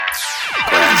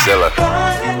Zilla,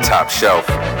 top shelf,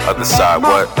 other side,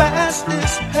 what?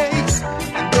 Fastest pace,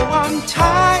 and though I'm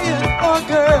tired, oh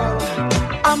girl,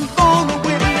 I'm gonna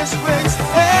win this race.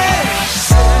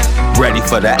 Hey. Ready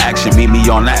for the action, meet me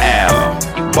on the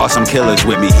Ave. Bought some killers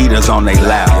with me, heaters on they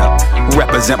lap.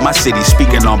 Represent my city,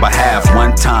 speaking on behalf.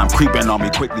 One time, creeping on me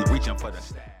quickly, reaching for the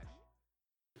stash.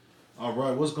 All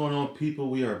right, what's going on, people?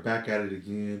 We are back at it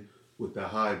again with the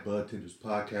High Bud Tenders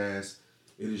podcast.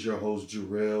 It is your host,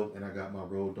 Jarrell, and I got my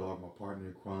road dog, my partner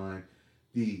in crime,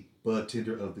 the Bud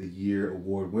Tender of the Year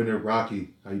award winner,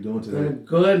 Rocky. How you doing today? I'm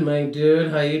good, my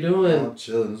dude. How you doing? I'm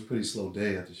chilling. It's a pretty slow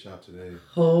day at the shop today.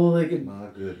 My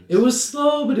goodness. It was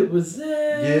slow, but it was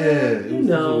it was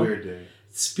a weird day.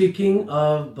 Speaking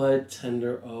of Bud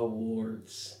Tender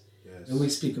Awards, yes, and we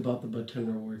speak about the Bud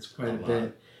Tender Awards quite a lot.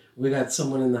 bit. We got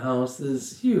someone in the house that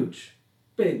is huge,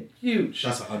 big, huge.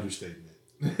 That's an understatement.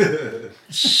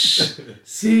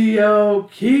 CEO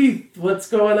Keith, what's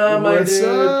going on, my What's dude?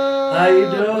 up? How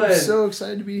you doing? I'm so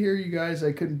excited to be here, you guys.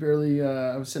 I couldn't barely,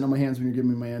 I was sitting on my hands when you were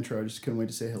giving me my intro. I just couldn't wait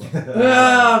to say hello.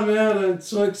 Ah, man, I'm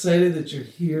so excited that you're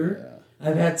here. Yeah.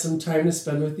 I've had some time to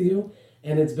spend with you,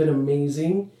 and it's been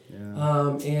amazing.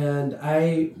 Yeah. And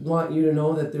I want you to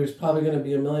know that there's probably going to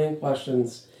be a million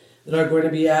questions that are going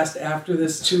to be asked after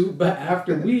this too. But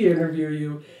after we interview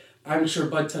you, I'm sure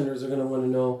Bud Tenders are going to want to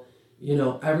know,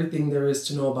 everything there is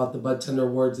to know about the Bud Tender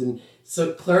Awards, and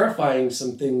so clarifying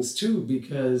some things too,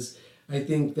 because I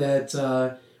think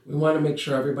that we want to make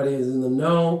sure everybody is in the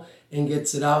know and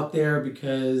gets it out there,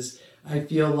 because I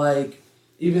feel like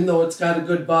even though it's got a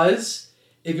good buzz,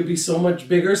 it could be so much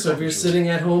bigger. So if you're sitting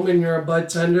at home and you're a Bud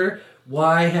Tender,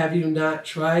 why have you not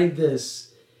tried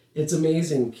this? It's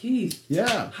amazing. Keith,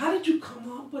 how did you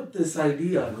come up with this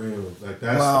idea?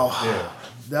 Wow.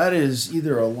 That is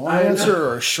either a long answer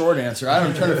or a short answer.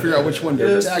 I'm trying to figure out which one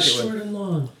to attack it short with. and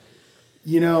long.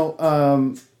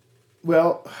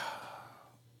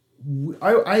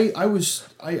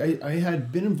 I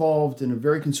had been involved in a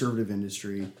very conservative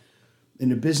industry,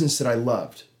 in a business that I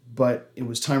loved, but it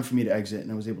was time for me to exit,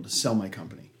 and I was able to sell my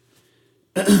company.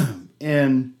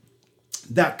 And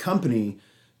that company,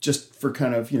 just for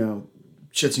kind of,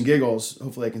 shits and giggles,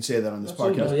 hopefully I can say that on this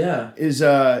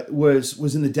podcast,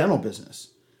 was in the dental business.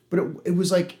 But it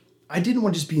was like, I didn't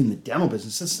want to just be in the dental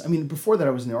business. Before that I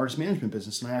was in the artist management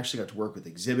business, and I actually got to work with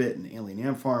Exhibit and Alien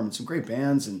Ant Farm and some great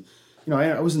bands, and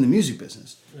I was in the music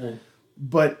business. Right.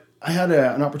 But I had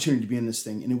an opportunity to be in this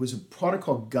thing, and it was a product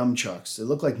called Gum Chucks. They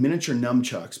looked like miniature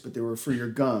nunchucks, but they were for your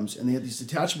gums, and they had these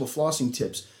detachable flossing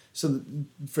tips. So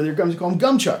for their gums, you call them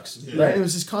Gum Chucks. Yeah. Right? And it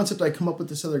was this concept I come up with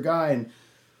this other guy, and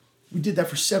we did that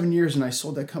for 7 years, and I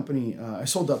sold that company. I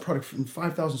sold that product in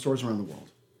 5,000 stores around the world.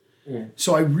 Yeah.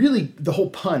 So the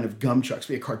whole pun of Gum Chucks,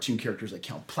 we had cartoon characters like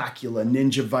Count Placula,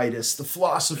 Ninja Vitus, the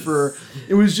Philosopher.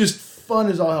 It was just fun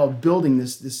as all hell building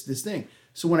this thing.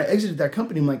 So when I exited that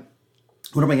company, I'm like,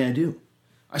 what am I going to do?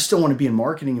 I still want to be in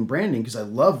marketing and branding because I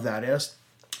love that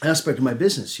aspect of my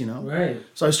business, Right.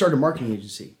 So I started a marketing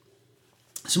agency.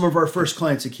 Some of our first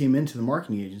clients that came into the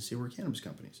marketing agency were cannabis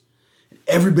companies. And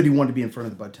everybody wanted to be in front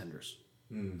of the Bud Tenders.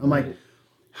 Mm-hmm. I'm like,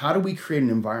 how do we create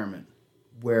an environment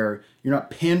where you're not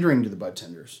pandering to the Bud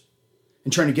Tenders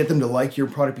and trying to get them to like your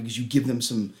product because you give them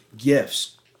some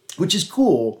gifts, which is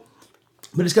cool,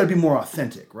 but it's got to be more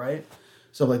authentic, right?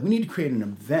 So we need to create an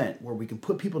event where we can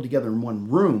put people together in one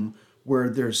room where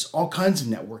there's all kinds of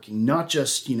networking, not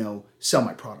just, sell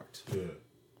my product. Yeah.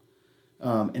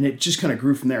 And it just kind of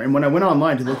grew from there. And when I went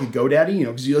online to look at GoDaddy,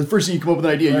 because the first thing you come up with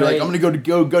an idea, you're like, I'm going to go to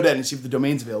GoDaddy and see if the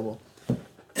domain's available.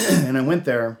 And I went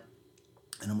there,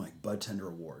 and I'm like, Bud Tender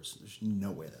Awards. There's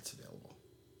no way that's available.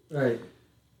 Right.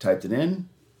 Typed it in,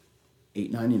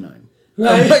 $8.99.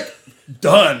 Right. I'm like,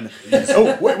 done.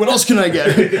 Oh, wait, what else can I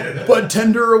get? Bud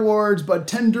Tender Awards, Bud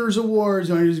Tenders Awards.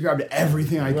 And I just grabbed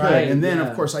everything I could. Right, And then,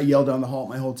 of course, I yelled down the hall at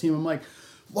my whole team. I'm like,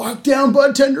 lock down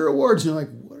Bud Tender Awards. And they're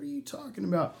like, what are you talking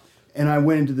about? And I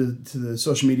went into the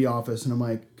social media office, and I'm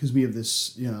like, because we have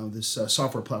this, this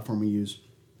software platform we use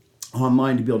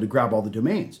online to be able to grab all the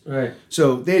domains. Right.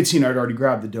 So they had seen I'd already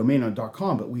grabbed the domain on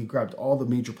 .com, but we grabbed all the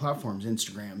major platforms,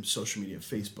 Instagram, social media,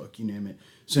 Facebook, you name it.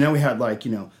 So now we had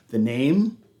the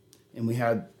name, and we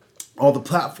had all the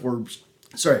platforms.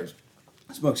 Sorry,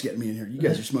 smoke's getting me in here. You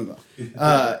guys are smoking.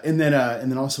 And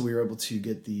then also we were able to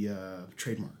get the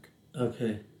trademark.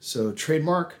 Okay. So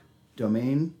trademark,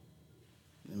 domain,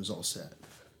 it was all set.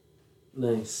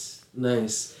 Nice. So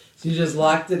you just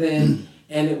locked it in,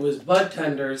 and it was Bud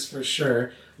Tenders for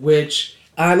sure, which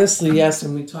honestly, yes,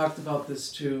 and we talked about this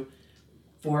too,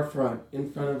 forefront,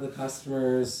 in front of the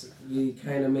customers. We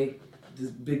kind of make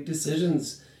big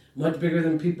decisions, much bigger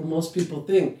than most people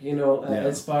think,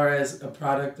 as far as a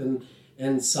product and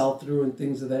and sell through and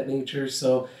things of that nature.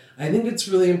 So I think it's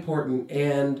really important.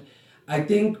 And I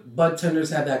think bud tenders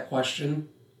have that question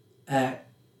at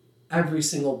every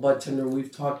single bud tender.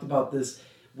 We've talked about this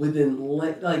within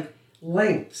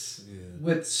lengths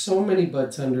with so many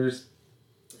bud tenders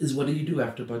is what do you do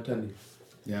after bud tending?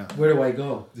 Yeah. Where do I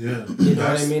go? Yeah. You know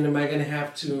what I mean? Am I going to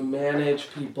have to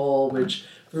manage people, which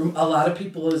for a lot of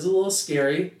people is a little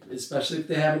scary, especially if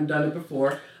they haven't done it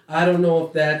before. I don't know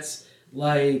if that's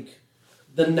like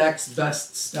the next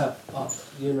best step up.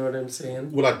 You know what I'm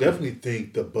saying? Well, I definitely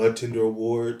think the Bud Tender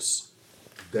Awards,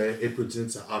 that it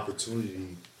presents an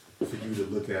opportunity for you to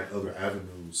look at other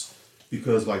avenues.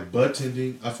 Because like bud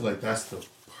tending, I feel like that's the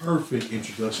perfect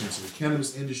introduction to the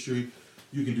cannabis industry.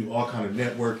 You can do all kind of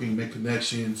networking, make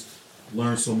connections,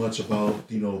 learn so much about,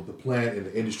 the plant and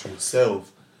the industry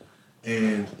itself.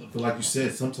 But like you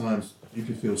said, sometimes you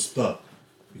can feel stuck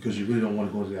because you really don't want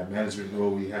to go into that management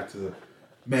role where you have to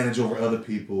manage over other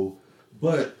people.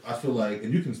 But I feel like,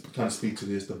 and you can kind of speak to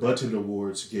this, the Bud Tender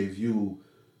Awards gave you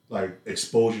like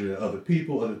exposure to other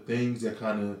people, other things that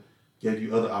kind of gave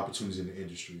you other opportunities in the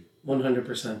industry.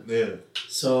 100%. Yeah.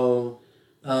 So,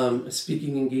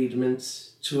 speaking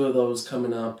engagements, 2 of those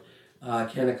coming up,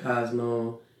 Canna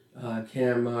Cosmo,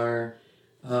 Canmar.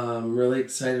 Really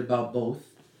excited about both.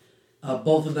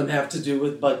 Both of them have to do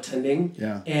with bud tending.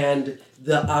 Yeah. And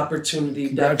the opportunity.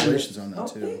 Congratulations on that, oh,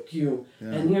 too. Thank you. Yeah.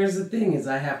 And here's the thing is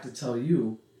I have to tell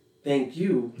you, thank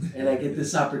you. And I get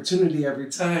this opportunity every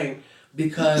time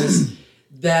because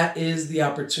that is the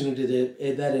opportunity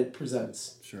that it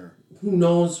presents. Sure. Who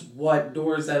knows what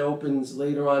doors that opens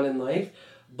later on in life,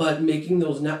 but making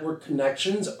those network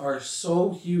connections are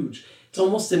so huge. It's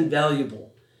almost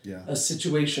invaluable, a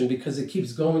situation, because it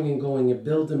keeps going and going. It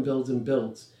builds and builds and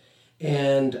builds.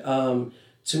 And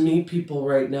to meet people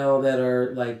right now that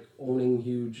are like owning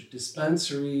huge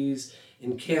dispensaries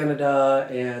in Canada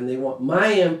and they want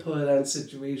my input on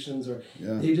situations or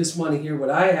they just want to hear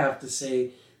what I have to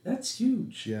say, that's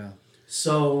huge. Yeah.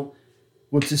 So...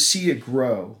 Well, to see it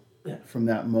grow from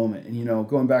that moment, and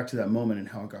going back to that moment and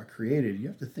how it got created, you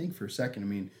have to think for a second. I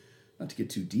mean, not to get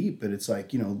too deep, but it's like,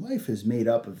 life is made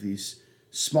up of these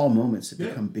small moments that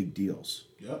become big deals.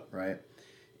 Yep. Right?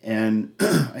 And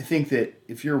I think that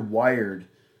if you're wired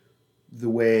the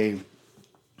way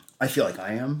I feel like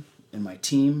I am, and my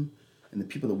team, and the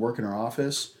people that work in our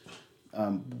office,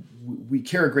 we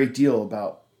care a great deal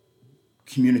about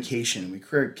communication. We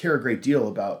care a great deal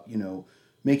about,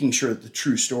 making sure that the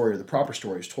true story or the proper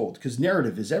story is told, because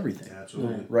narrative is everything.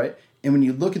 Absolutely. Right? And when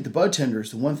you look at the bud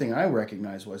tenders, the one thing I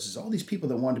recognized is all these people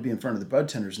that wanted to be in front of the bud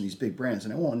tenders and these big brands,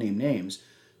 and I won't name names,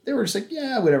 they were just like,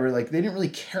 yeah, whatever. Like, they didn't really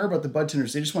care about the bud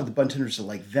tenders. They just wanted the bud tenders to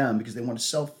like them because they want to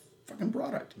sell fucking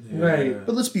product. Yeah. Right.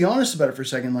 But let's be honest about it for a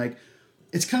second. Like,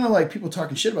 it's kind of like people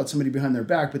talking shit about somebody behind their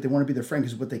back, but they want to be their friend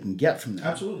because of what they can get from them.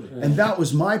 Absolutely. And that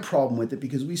was my problem with it,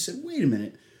 because we said, wait a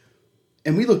minute.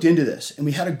 And we looked into this, and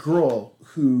we had a girl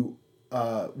who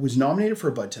was nominated for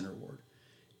a Bud Tender Award.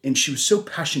 And she was so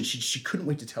passionate, she couldn't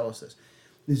wait to tell us this.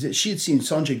 Is that she had seen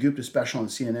Sanjay Gupta's special on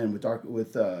CNN with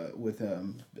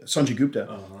Sanjay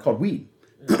Gupta called Weed.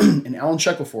 And Alan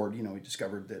Shackelford, he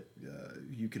discovered that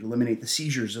you could eliminate the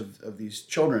seizures of these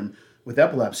children with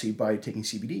epilepsy by taking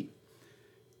CBD.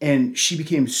 And she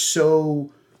became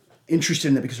so interested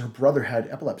in that because her brother had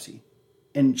epilepsy.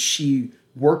 And she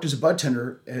worked as a bud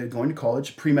tender, going to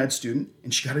college, pre-med student,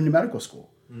 and she got into medical school.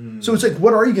 So it's like,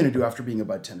 what are you going to do after being a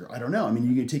bud tender? I don't know. I mean,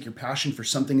 you're going to take your passion for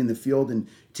something in the field and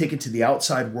take it to the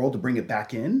outside world to bring it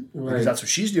back in? Right. Because that's what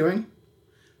she's doing.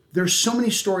 There's so many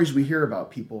stories we hear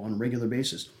about people on a regular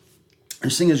basis.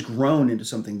 This thing has grown into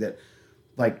something that,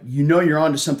 like, you're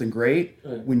onto something great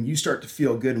when you start to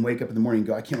feel good and wake up in the morning and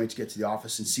go, I can't wait to get to the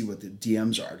office and see what the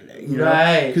DMs are today.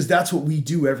 Right. Because that's what we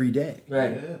do every day.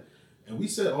 Right. Yeah. And we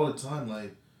said all the time,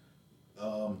 like,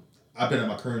 I've been at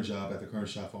my current job, at the current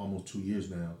shop, for almost 2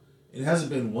 years now. It hasn't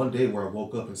been one day where I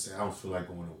woke up and said, I don't feel like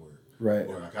going to work. Right.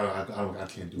 Or like, I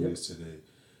can't do this today.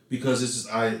 Because it's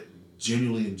just, I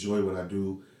genuinely enjoy what I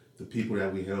do, the people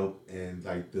that we help, and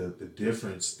like the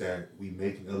difference that we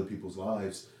make in other people's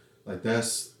lives. Like,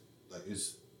 that's, like,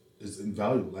 it's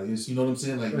invaluable. Like, it's, you know what I'm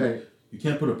saying? Like, Right. you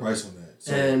can't put a price on that.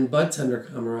 So And bud tender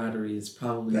camaraderie is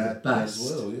probably the best.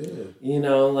 as well,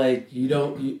 yeah. Like,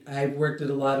 I've worked at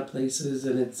a lot of places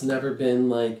and it's never been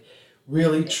like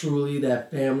really truly that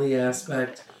family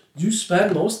aspect. You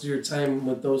spend most of your time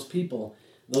with those people.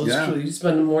 You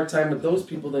spend more time with those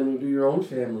people than you do your own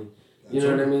family. You know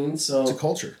what I mean? So It's a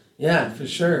culture. yeah, for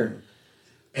sure.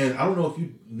 And I don't know if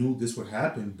you knew this would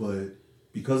happen, but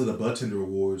because of the Bud Tender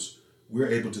Awards, we're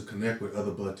able to connect with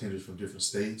other bud tenders from different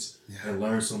states and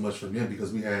learn so much from them,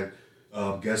 because we had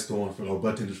guests on or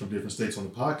bartenders from different states on the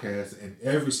podcast, and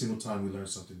every single time we learn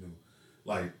something new.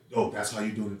 Like, oh, that's how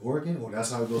you do it in Oregon, or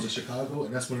that's how it goes in Chicago,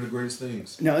 and that's one of the greatest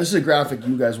things. Now, this is a graphic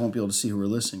you guys won't be able to see who are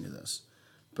listening to this,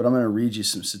 but I'm going to read you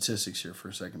some statistics here for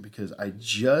a second because I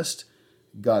just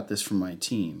got this from my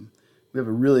team. We have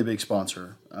a really big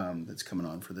sponsor that's coming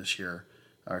on for this year,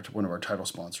 one of our title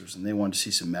sponsors, and they wanted to see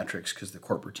some metrics because the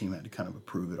corporate team had to kind of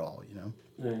approve it all, you know?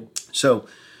 Right. So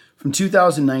from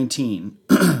 2019,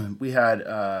 we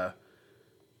had...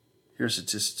 Here's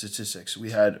statistics. We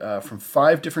had from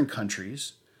 5 different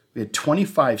countries. We had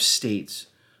 25 states,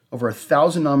 over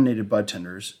 1,000 nominated bud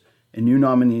tenders, and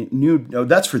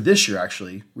that's for this year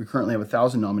actually. We currently have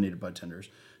 1,000 nominated bud tenders.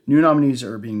 New nominees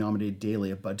are being nominated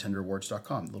daily at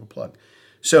budtenderawards.com. Little plug.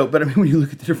 So, but I mean, when you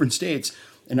look at the different states,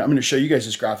 and I'm going to show you guys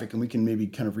this graphic, and we can maybe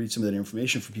kind of read some of that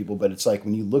information for people. But it's like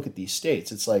when you look at these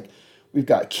states, it's like. We've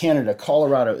got Canada,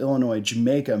 Colorado, Illinois,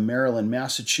 Jamaica, Maryland,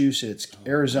 Massachusetts,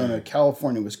 Arizona,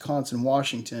 California, Wisconsin,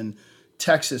 Washington,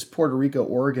 Texas, Puerto Rico,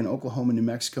 Oregon, Oklahoma, New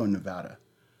Mexico, and Nevada.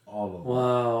 All of them.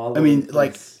 Wow. I mean,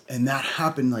 like, and that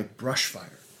happened like brush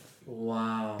fire.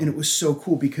 Wow. And it was so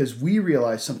cool because we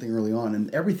realized something early on, and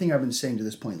everything I've been saying to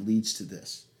this point leads to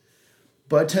this.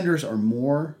 Bud tenders are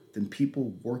more than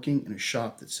people working in a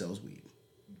shop that sells weed.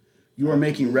 You are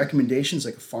making recommendations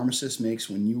like a pharmacist makes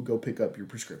when you go pick up your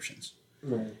prescriptions.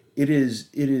 Right. It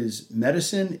is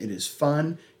medicine. It is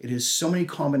fun. It is so many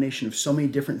combination of so many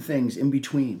different things in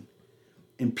between,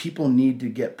 and people need to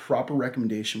get proper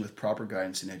recommendation with proper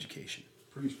guidance and education.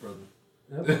 Preach, brother.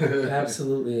 Yep,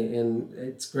 absolutely, and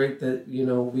it's great that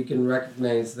we can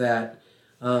recognize that.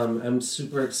 I'm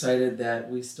super excited that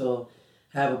we still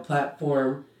have a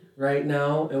platform right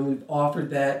now, and we've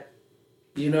offered that.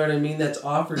 You know what I mean? That's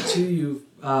offered to you.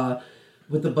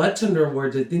 With the Bud Tender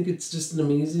Awards, I think it's just an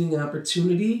amazing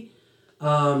opportunity.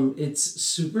 It's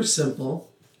super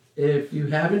simple. If you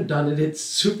haven't done it, it's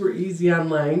super easy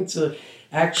online to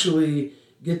actually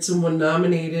get someone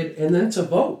nominated and then to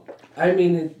vote. I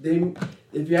mean, if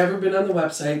you've ever been on the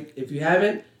website, if you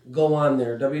haven't, go on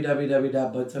there,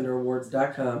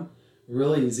 www.budtenderawards.com.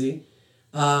 Real easy.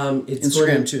 It's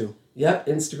Instagram too. Yep,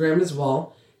 Instagram as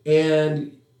well.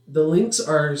 And the links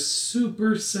are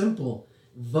super simple.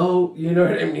 Vote, you know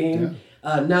what I mean?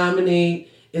 Yeah. Nominate.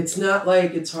 It's not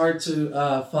like it's hard to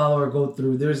follow or go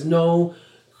through. There's no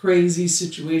crazy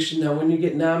situation. Now, when you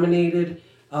get nominated,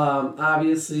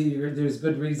 obviously there's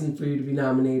good reason for you to be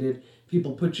nominated.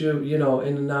 People put you, in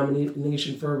a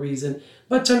nomination for a reason.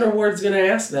 But Tender Award's going to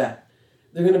ask that.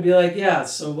 They're going to be like, yeah,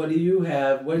 so what do you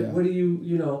have? What do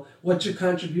you, what's your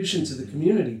contribution to the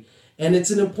community? And it's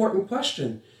an important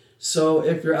question. So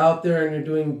if you're out there and you're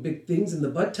doing big things in the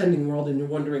bud tending world and you're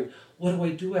wondering, what do I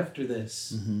do after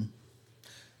this? Mm-hmm.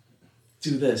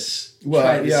 Do this.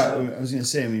 Well, yeah, I was going to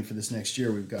say, for this next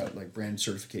year, we've got like brand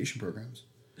certification programs.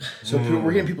 So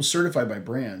we're getting people certified by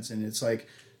brands. And it's like,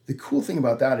 the cool thing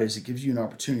about that is it gives you an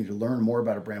opportunity to learn more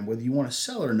about a brand. Whether you want to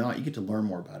sell it or not, you get to learn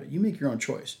more about it. You make your own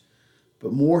choice.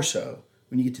 But more so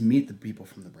when you get to meet the people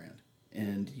from the brand.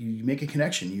 And you make a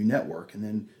connection, you network, and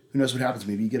then who knows what happens.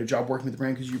 Maybe you get a job working with the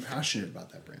brand because you're passionate about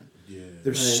that brand. Yeah.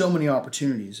 There's so many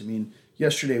opportunities.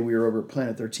 Yesterday we were over at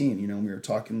Planet 13, and we were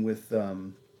talking with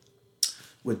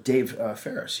Dave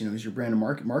Ferris. He's your brand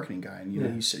and marketing guy.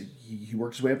 And, he said he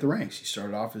worked his way up the ranks. He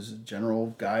started off as a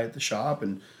general guy at the shop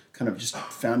and kind of just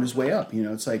found his way up.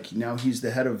 It's like now he's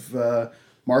the head of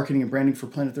marketing and branding for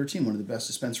Planet 13, one of the best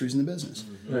dispensaries in the business.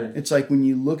 Mm-hmm. Right. It's like when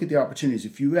you look at the opportunities,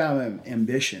 if you have an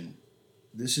ambition,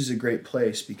 this is a great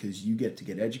place because you get to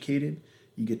get educated,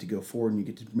 you get to go forward, and you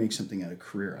get to make something out of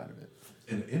career out of it.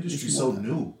 And the industry's so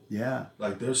new. Yeah.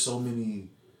 Like there's so many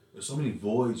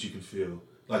voids you can fill.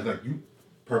 Like you,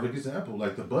 perfect example.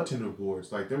 Like the Bud Tender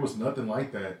Awards. Like there was nothing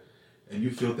like that, and you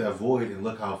filled that void, and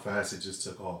look how fast it just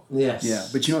took off. Yes. Yeah,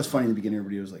 but what's funny in the beginning?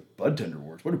 Everybody was like, Bud Tender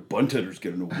Awards. What do Bud Tenders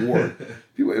get an award?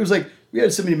 It was like we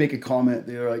had somebody make a comment.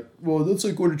 They were like, "Well, that's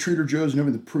like going to Trader Joe's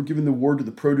and giving the award to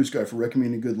the produce guy for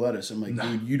recommending good lettuce." I'm like,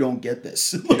 dude, you don't get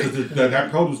this. That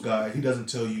produce guy, he doesn't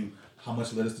tell you how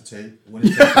much lettuce to take, when to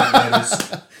take that lettuce,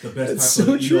 the best type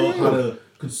of how to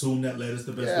consume that lettuce,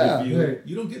 the best way for you. Right.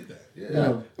 You don't get that.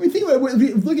 Yeah. Think about it.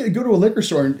 Look at it. Go to a liquor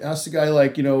store and ask the guy,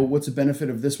 like, wwhat's the benefit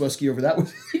of this whiskey over that?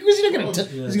 He's not going to.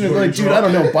 He's going to be like, dude, I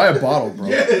don't know. Buy a bottle, bro.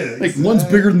 Exactly. One's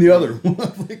bigger than the other.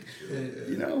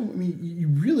 You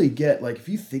really get, like, if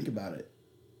you think about it,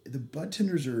 the bud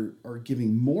tenders are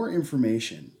giving more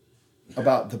information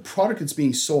about the product that's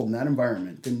being sold in that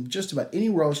environment than just about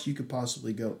anywhere else you could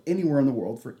possibly go anywhere in the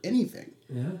world for anything.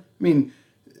 Yeah.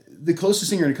 The closest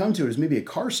thing you're going to come to it is maybe a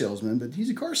car salesman, but he's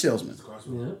a car salesman.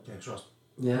 Yeah. Can't trust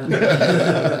him. Yeah.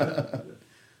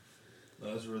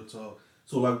 That's real talk.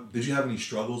 So, like, did you have any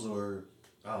struggles or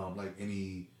like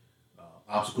any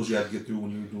obstacles you had to get through when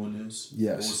you were doing this?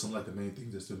 Yes. What was some like the main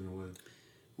things that stood in your way?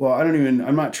 Well,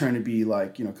 I'm not trying to be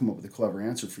like, come up with a clever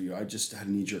answer for you. I just had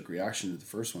a knee-jerk reaction to the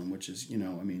first one, which is,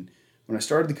 when I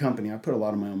started the company, I put a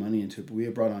lot of my own money into it, but we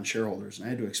had brought on shareholders, and I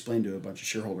had to explain to a bunch of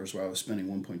shareholders why I was spending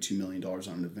 $1.2 million on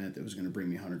an event that was going to bring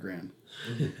me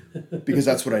 $100,000. Because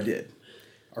that's what I did.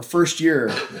 Our first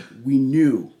year, we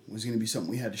knew was going to be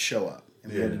something we had to show up,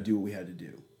 and we had to do what we had to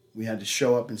do. We had to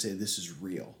show up and say, this is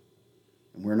real.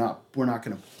 And we're not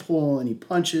going to pull any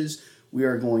punches. We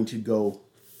are going to go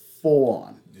full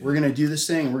on. Yeah. We're going to do this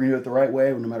thing, and we're going to do it the right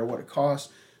way, no matter what it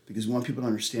costs, because we want people to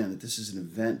understand that this is an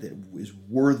event that is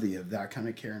worthy of that kind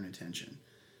of care and attention.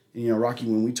 And, Rocky,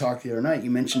 when we talked the other night,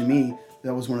 you mentioned to me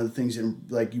that was one of the things that,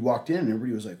 like, you walked in and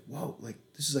everybody was like, whoa, like,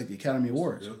 this is like the Academy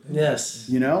Awards. Yes.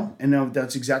 And now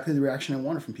that's exactly the reaction I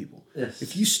wanted from people. Yes.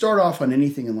 If you start off on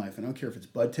anything in life, I don't care if it's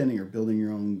bud tending or building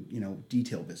your own,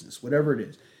 detail business, whatever it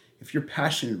is, if you're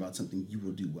passionate about something, you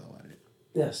will do well at it.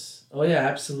 Yes. Oh, yeah,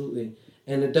 absolutely.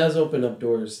 And it does open up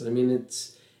doors. I mean,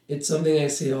 it's something I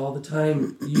say all the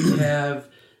time. You have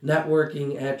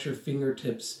networking at your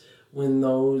fingertips when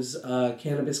those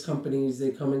cannabis companies, they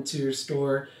come into your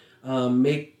store,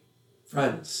 make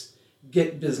friends,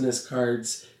 get business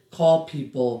cards, call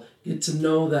people, get to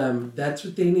know them. That's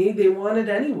what they need. They want it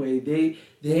anyway.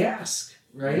 They ask,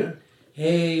 right? Yeah.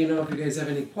 Hey, if you guys have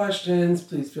any questions,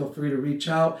 please feel free to reach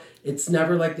out. It's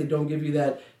never like they don't give you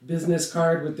that business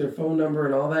card with their phone number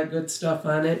and all that good stuff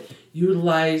on it.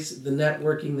 Utilize the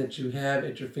networking that you have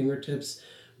at your fingertips.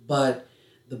 But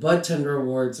the Bud Tender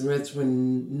Awards, that's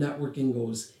when networking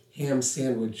goes ham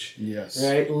sandwich. Yes.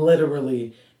 Right?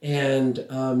 Literally. And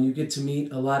you get to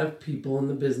meet a lot of people in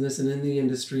the business and in the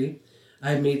industry.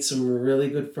 I've made some really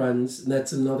good friends, and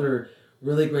that's another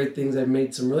really great things. I've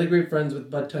made some really great friends with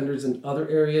bud tenders in other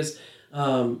areas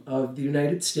of the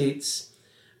United States.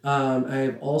 I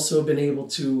have also been able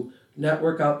to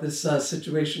network out this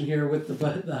situation here with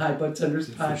the High Bud Tenders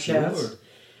podcast.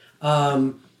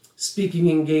 Sure.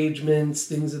 Speaking engagements,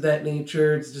 things of that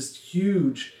nature. It's just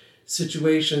huge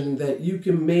situation that you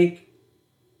can make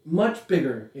much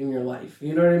bigger in your life.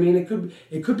 You know what I mean?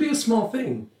 It could be a small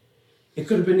thing. It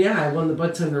could have been, I won the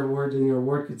Bud Tender Award, and your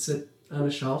award could sit on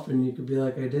a shelf and you could be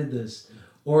like, I did this.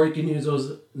 Or you can use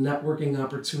those networking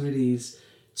opportunities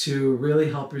to really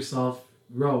help yourself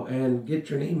grow and get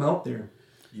your name out there.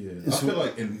 Yeah, I feel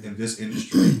like in this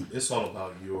industry, it's all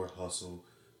about your hustle,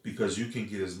 because you can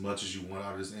get as much as you want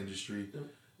out of this industry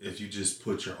if you just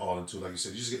put your all into it. Like you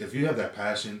said, if you have that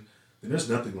passion, then there's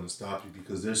nothing going to stop you,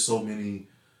 because there's so many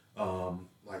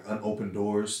like unopened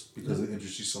doors because the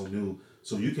industry's so new.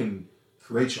 So you can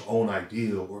create your own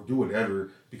idea or do whatever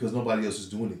because nobody else is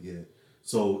doing it yet.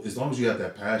 So as long as you have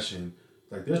that passion,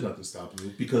 like, there's nothing stopping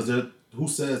you, because who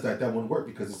says that won't work,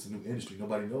 because it's a new industry.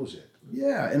 Nobody knows yet.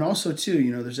 Yeah, and also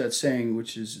too, there's that saying,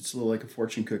 which is, it's a little like a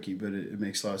fortune cookie, but it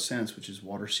makes a lot of sense, which is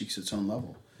water seeks its own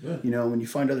level. Yeah. When you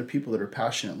find other people that are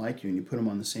passionate like you and you put them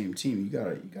on the same team, you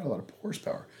got a lot of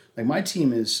horsepower. Like, my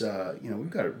team is, we've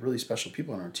got really special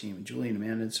people on our team: Julie and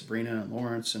Amanda and Sabrina and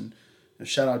Lawrence, and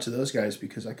shout out to those guys,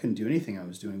 because I couldn't do anything I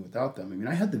was doing without them. I mean,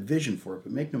 I had the vision for it,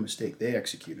 but make no mistake, they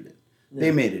executed it. Yeah.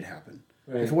 They made it happen.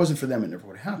 Right. If it wasn't for them, it never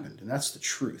would have happened, and that's the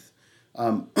truth.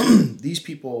 These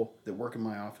people that work in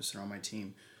my office and on my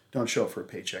team don't show up for a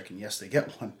paycheck, and yes, they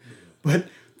get one, but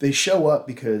they show up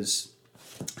because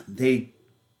they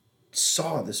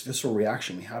saw this visceral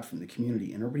reaction we had from the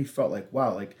community, and everybody felt like,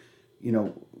 wow, like,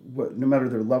 no matter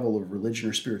their level of religion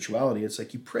or spirituality, it's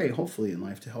like you pray, hopefully, in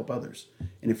life to help others.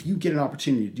 And if you get an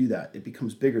opportunity to do that, it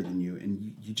becomes bigger than you,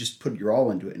 and you just put your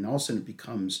all into it, and all of a sudden it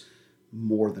becomes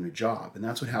more than a job. And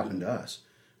that's what happened to us.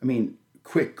 I mean,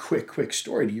 quick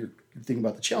story to your thing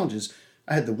about the challenges.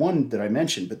 I had the one that I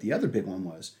mentioned, but the other big one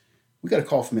was, we got a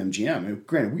call from MGM. And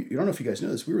granted, you don't know if you guys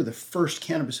know this, we were the first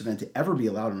cannabis event to ever be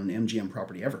allowed on an MGM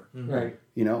property ever. Right.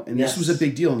 And this was a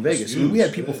big deal in Vegas. I mean, we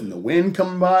had people from the Wynn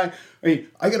coming by. I mean,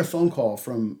 I got a phone call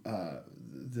from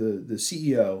the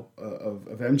CEO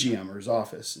of MGM, or his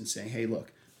office, and saying, hey,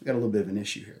 look, we got a little bit of an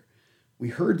issue here. We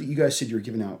heard that you guys said you were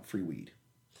giving out free weed.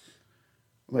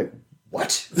 I'm like,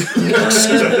 what?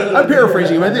 I'm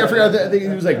paraphrasing him. I think he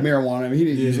was like marijuana. I mean, he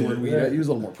didn't use the word weed. He was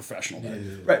a little more professional.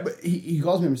 Right, but he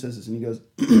calls me up and says this, and he goes,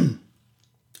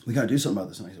 we got to do something about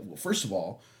this. And I said, well, first of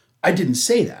all, I didn't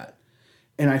say that.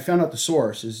 And I found out the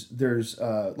source is there's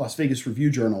Las Vegas Review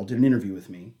Journal did an interview with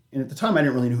me. And at the time, I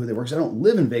didn't really know who they were, because I don't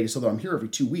live in Vegas, although I'm here every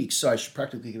 2 weeks, so I should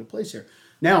practically get a place here.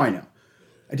 Now I know.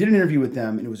 I did an interview with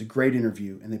them, and it was a great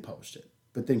interview, and they published it.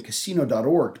 But then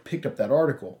Casino.org picked up that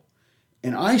article,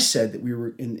 And I said that we were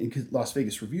in Las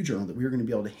Vegas Review Journal that we were going to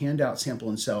be able to hand out, sample,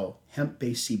 and sell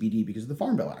hemp-based CBD because of the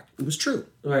Farm Bill Act. It was true.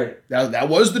 Right. That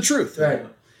was the truth. Right.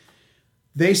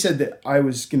 They said that I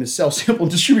was going to sell, sample,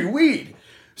 and distribute weed.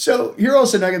 So here all of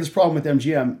a sudden I got this problem with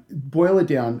MGM. Boil it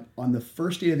down, on the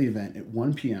first day of the event at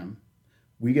 1 p.m.,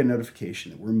 we get a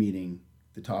notification that we're meeting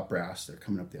the top brass. They're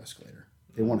coming up the escalator.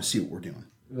 They want to see what we're doing.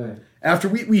 Right. After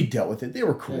we dealt with it, they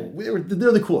were cool. Right.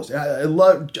 They're the coolest.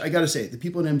 I got to say, the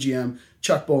people at MGM,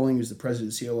 Chuck Bowling, who's the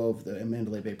president and COO of the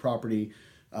Mandalay Bay property,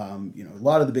 a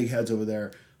lot of the big heads over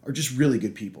there are just really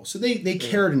good people. So they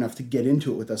cared enough to get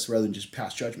into it with us rather than just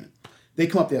pass judgment. They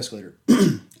come up the escalator.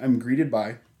 I'm greeted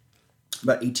by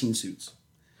about 18 suits.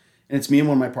 And it's me and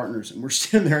one of my partners. And we're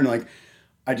standing there and like,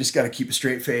 I just got to keep a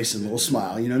straight face and a little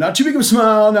smile. Not too big of a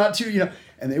smile, not too,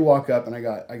 And they walk up and I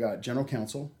got general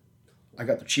counsel. I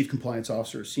got the chief compliance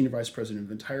officer, senior vice president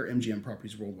of entire MGM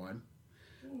properties worldwide.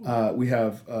 We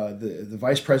have the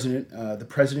vice president, the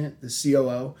president, the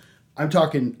COO. I'm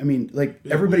talking,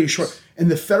 everybody's short.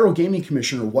 And the federal gaming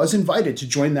commissioner was invited to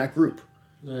join that group.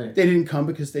 Right. They didn't come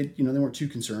because they weren't too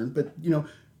concerned. But,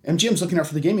 MGM's looking out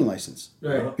for the gaming license.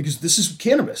 Right. Because this is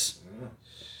cannabis.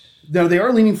 Now, they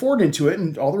are leaning forward into it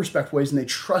in all the respect ways, and they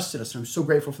trusted us. And I'm so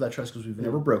grateful for that trust because we've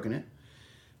never broken it.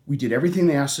 We did everything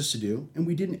they asked us to do, and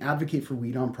we didn't advocate for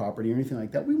weed on property or anything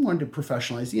like that. We wanted to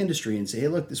professionalize the industry and say, hey,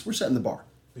 look, we're setting the bar.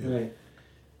 Right.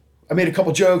 I made a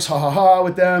couple jokes, ha ha ha,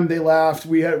 with them. They laughed.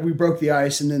 We broke the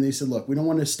ice, and then they said, look, we don't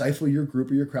want to stifle your group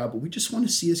or your crowd, but we just want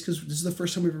to see us because this is the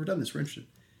first time we've ever done this. We're interested.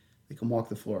 They come walk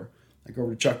the floor. I go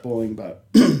over to Chuck Bowling about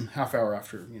half hour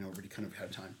after, everybody kind of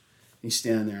had time. And he's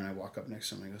standing there, and I walk up next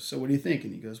to him. I go, so what do you think?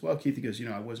 And he goes, well, Keith,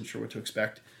 I wasn't sure what to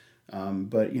expect.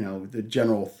 But, the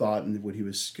general thought and what he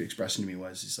was expressing to me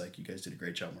was, he's like, you guys did a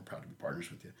great job. We're proud to be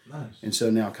partners with you. Nice. And so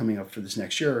now coming up for this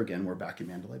next year, again, we're back in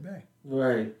Mandalay Bay.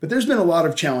 Right. But there's been a lot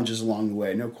of challenges along the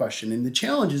way, no question. And the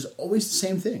challenge is always the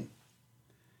same thing.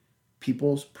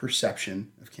 People's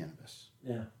perception of cannabis.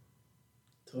 Yeah.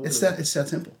 Totally. It's that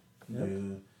simple. Yeah.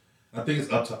 I think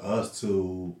it's up to us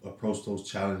to approach those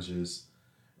challenges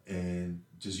and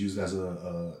just use it as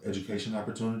a education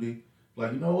opportunity.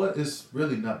 Like, you know what? It's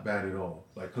really not bad at all.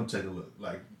 Like, come take a look.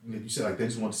 Like, you said, like, they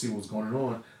just want to see what's going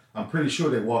on. I'm pretty sure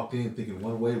they walked in thinking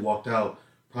one way, walked out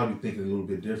probably thinking a little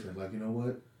bit different. Like, you know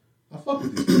what? I fuck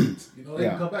with these kids. They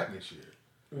can come back next year.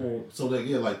 Right. So,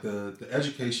 like the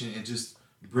education and just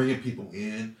bringing people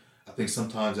in. I think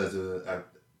sometimes with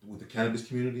the cannabis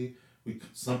community, we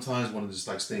sometimes want to just,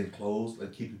 like, stay enclosed,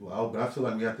 like, keep people out. But I feel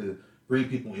like we have to bring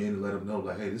people in and let them know,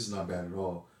 like, hey, this is not bad at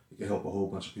all. It can help a whole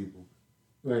bunch of people.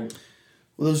 Right.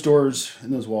 Well, those doors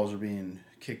and those walls are being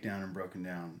kicked down and broken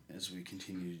down as we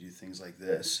continue to do things like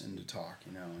this and to talk,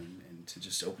 and to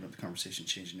just open up the conversation,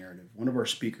 change the narrative. One of our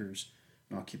speakers,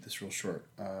 and I'll keep this real short,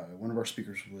 one of our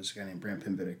speakers was a guy named Brant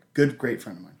Pimvidic, great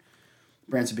friend of mine.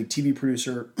 Brant's a big TV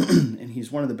producer, and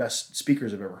he's one of the best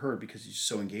speakers I've ever heard because he's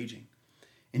so engaging.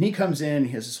 And he comes in,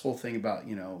 he has this whole thing about,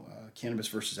 cannabis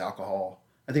versus alcohol.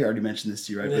 I think I already mentioned this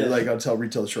to you, right? Yeah. But I'll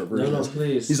retell the short version. No,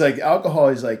 please. He's like, alcohol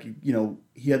is like,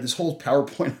 he had this whole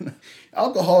PowerPoint.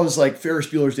 Alcohol is like Ferris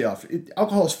Bueller's Day Off.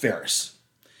 Alcohol is Ferris.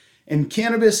 And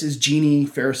cannabis is Jeannie,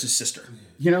 Ferris's sister.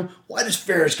 Why does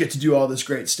Ferris get to do all this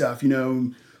great stuff?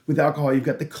 With alcohol, you've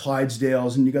got the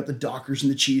Clydesdales and you got the Dockers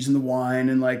and the cheese and the wine.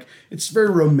 And it's very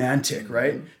romantic,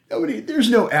 right? There's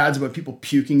no ads about people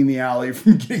puking in the alley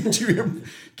from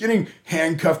getting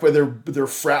handcuffed by their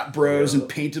frat bros and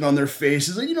painted on their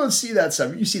faces. You don't see that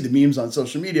stuff. You see the memes on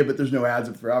social media, but there's no ads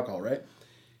for alcohol, right?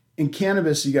 In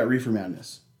cannabis, you got reefer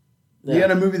madness. Yeah. You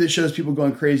got a movie that shows people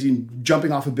going crazy and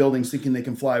jumping off of buildings thinking they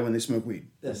can fly when they smoke weed.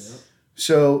 Yes.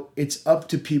 So it's up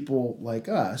to people like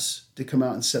us to come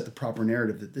out and set the proper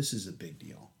narrative that this is a big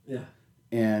deal. Yeah.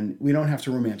 And we don't have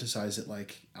to romanticize it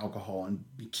like alcohol and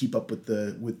keep up with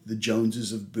the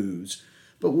Joneses of booze.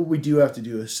 But what we do have to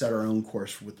do is set our own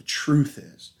course for what the truth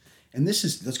is. And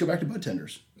let's go back to bud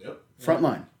tenders. Yep.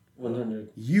 Frontline. 100.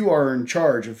 You are in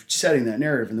charge of setting that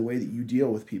narrative and the way that you deal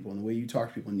with people and the way you talk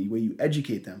to people and the way you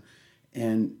educate them.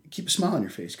 And keep a smile on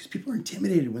your face because people are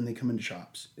intimidated when they come into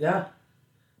shops. Yeah.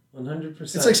 100%.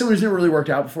 It's like someone who's never really worked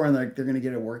out before and they're going to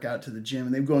get a workout to the gym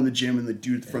and they go in the gym and the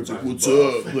dude at the front's like, what's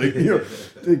up?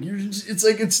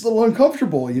 It's a little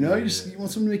uncomfortable, You want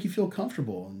someone to make you feel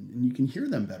comfortable and you can hear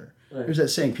them better. Right. There's that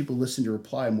saying, people listen to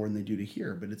reply more than they do to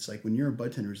hear. But it's like when you're a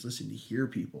bud tender who's listening to hear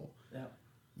people,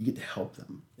 you get to help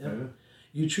them. Yeah.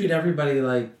 You treat everybody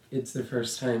like it's their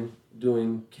first time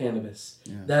doing cannabis.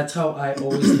 Yeah. That's how I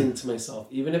always think to myself.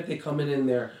 Even if they come in and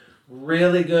they're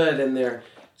really good and they're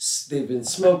they've been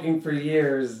smoking for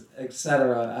years,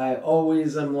 etc. I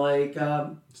always am like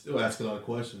Still asking a lot of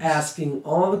questions. asking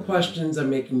all the questions. I'm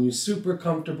making you super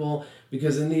comfortable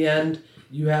because in the end,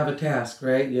 you have a task,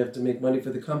 right? You have to make money for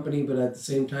the company, but at the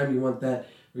same time, you want that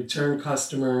return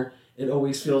customer. It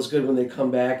always feels good when they come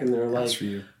back and they're That's like, for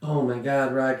you. "Oh my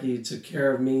God, Rocky, you took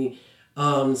care of me."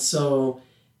 So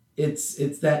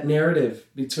it's that narrative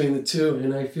between the two,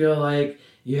 and I feel like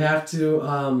you have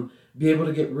to be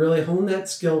able to hone that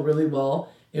skill really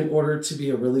well in order to be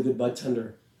a really good bud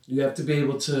tender. You have to be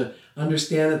able to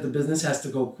understand that the business has to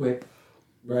go quick,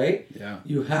 right? Yeah.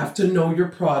 You have to know your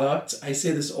product. I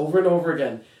say this over and over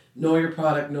again. Know your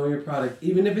product, know your product.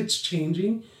 Even if it's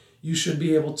changing, you should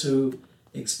be able to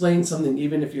explain something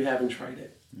even if you haven't tried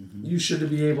it. Mm-hmm. You should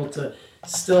be able to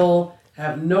still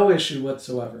have no issue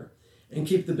whatsoever and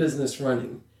keep the business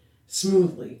running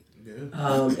smoothly.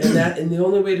 Yeah. And the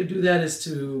only way to do that is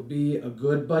to be a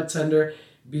good bud tender,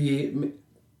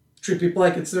 treat people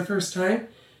like it's their first time,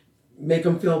 make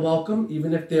them feel welcome,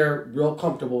 even if they're real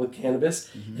comfortable with cannabis,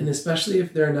 and especially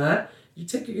if they're not, you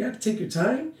have to take your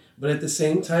time, but at the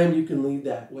same time, you can lead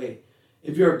that way.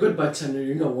 If you're a good bud tender,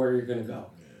 you know where you're going to go.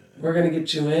 Yeah. We're going to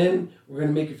get you in, we're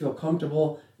going to make you feel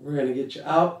comfortable, we're going to get you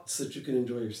out so that you can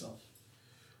enjoy yourself.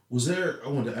 I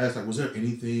wanted to ask, like, was there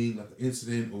anything, like an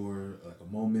incident or like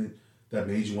a moment that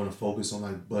made you want to focus on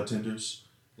like bud tenders?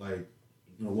 Like,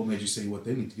 you know, what made you say what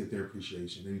they need to get their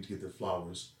appreciation, they need to get their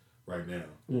flowers right now?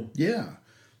 Yeah.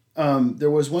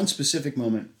 There was one specific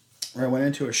moment where I went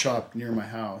into a shop near my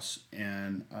house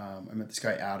and I met this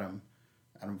guy, Adam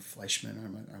Fleischman.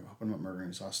 I hope I'm not murdering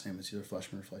his last name. It's either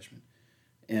Fleischman or Fleischman.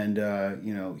 And,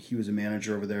 you know, he was a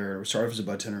manager over there. Started off as a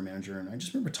bud tender manager. And I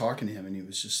just remember talking to him and he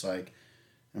was just like,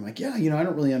 I'm like, yeah, you know, I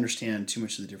don't really understand too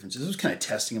much of the differences. I was kind of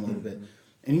testing him a little bit.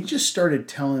 And he just started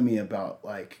telling me about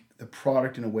like the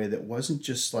product in a way that wasn't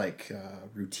just like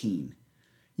routine.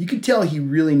 You could tell he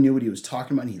really knew what he was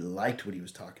talking about and he liked what he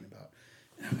was talking about.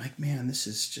 And I'm like, man, this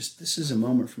is a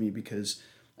moment for me because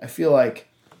I feel like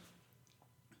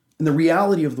in the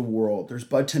reality of the world, there's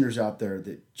bud tenders out there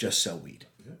that just sell weed.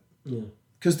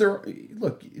 Because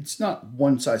it's not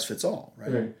one size fits all,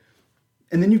 right?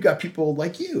 And then you've got people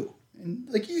like you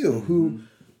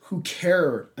who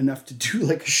care enough to do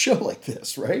like a show like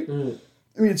this, right?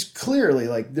 I mean, it's clearly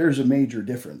like there's a major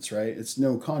difference, right? It's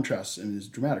no contrast, and it's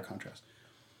dramatic contrast.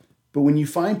 But when you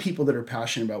find people that are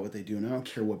passionate about what they do, and I don't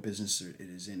care what business it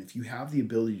is in, if you have the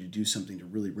ability to do something to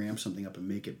really ramp something up and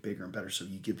make it bigger and better, so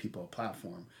you give people a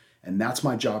platform, and that's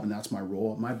my job and that's my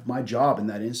role. My job in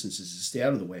that instance is to stay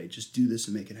out of the way, just do this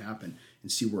and make it happen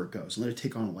and see where it goes, and let it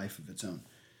take on a life of its own.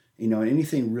 You know, and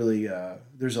anything really,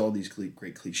 there's all these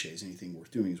great cliches. Anything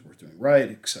worth doing is worth doing right,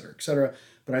 et cetera, et cetera.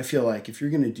 But I feel like if you're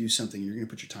going to do something, you're going to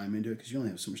put your time into it because you only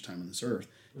have so much time on this earth.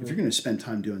 If you're going to spend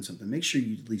time doing something, make sure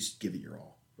you at least give it your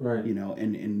all. Right. You know,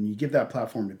 and you give that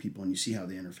platform to people and you see how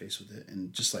they interface with it.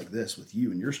 And just like this with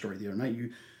you and your story the other night,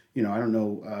 you know, I don't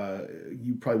know,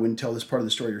 you probably wouldn't tell this part of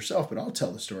the story yourself, but I'll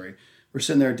tell the story. We're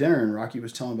sitting there at dinner and Rocky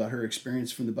was telling about her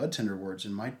experience from the Bud Tender Awards,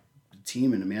 and my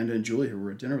team and Amanda and Julie who were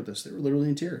at dinner with us, they were literally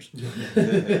in tears.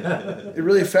 It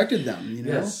really affected them, you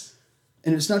know? Yes.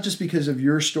 And it's not just because of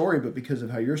your story, but because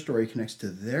of how your story connects to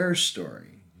their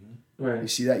story. Right. You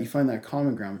see that, you find that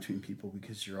common ground between people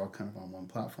because you're all kind of on one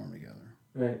platform together.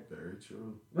 Right. Very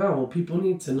true. Well, people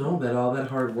need to know that all that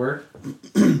hard work,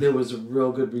 there was a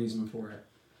real good reason for it.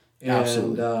 And,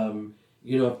 Absolutely.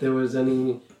 You know, if there was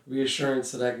any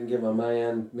reassurance that I can give on my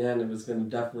end, man, it was going to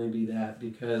definitely be that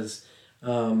because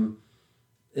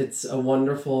it's a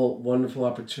wonderful, wonderful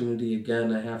opportunity.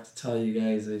 Again, I have to tell you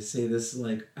guys, I say this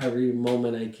like every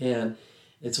moment I can.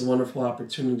 It's a wonderful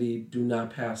opportunity. Do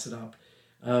not pass it up.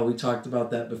 We talked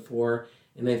about that before,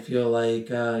 and I feel like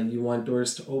you want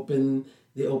doors to open.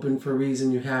 They open for a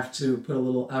reason. You have to put a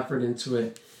little effort into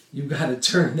it. You got to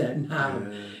turn that knob.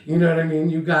 Yeah. You know what I mean?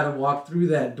 You got to walk through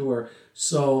that door.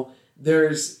 So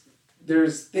there's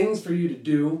things for you to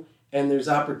do, and there's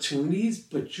opportunities,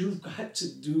 but you've got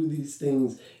to do these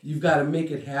things. You've got to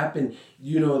make it happen.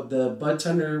 You know, the Bud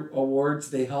Tender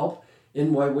Awards, they help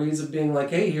in ways of being like,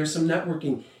 hey, here's some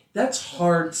networking. That's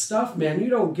hard stuff, man. You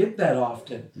don't get that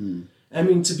often. I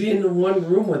mean, to be in the one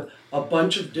room with a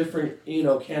bunch of different, you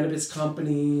know, cannabis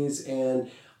companies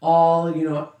and all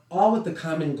with the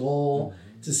common goal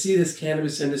to see this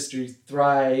cannabis industry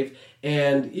thrive,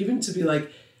 and even to be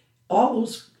like, all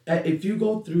those, if you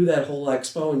go through that whole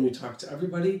expo and you talk to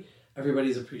everybody,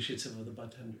 everybody's appreciative of the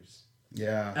bud tenders.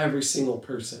 Yeah. Every single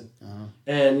person.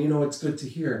 And, you know, it's good to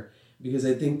hear. Because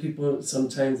I think people,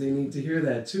 sometimes they need to hear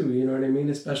that too, you know what I mean?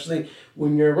 Especially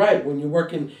when you're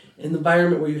working in the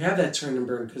environment where you have that turn and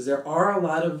burn. Because there are a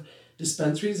lot of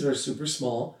dispensaries that are super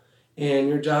small, and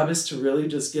your job is to really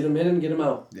just get them in and get them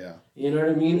out. Yeah. You know what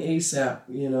I mean? ASAP,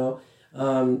 you know,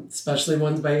 especially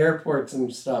ones by airports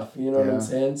and stuff, you know what I'm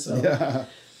saying? So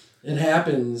it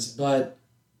happens, but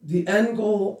the end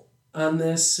goal on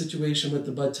this situation with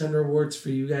the Bud Tender Awards for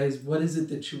you guys, what is it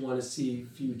that you want to see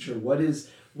future? What is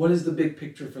the big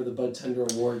picture for the Bud Tender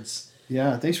Awards?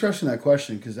 Yeah, thanks for asking that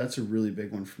question, because that's a really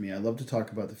big one for me. I love to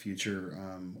talk about the future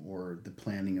or the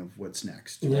planning of what's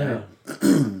next. Yeah.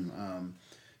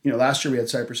 Last year we had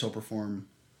Cypress Hill perform.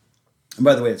 And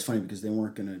by the way, it's funny because they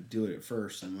weren't going to do it at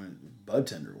first, and went Bud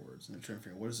Tender Awards, and they're trying to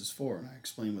figure out what is this for. And I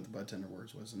explained what the Bud Tender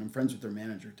Awards was, and I'm friends with their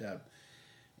manager Deb,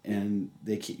 and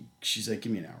she's like,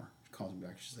 "Give me an hour." She calls me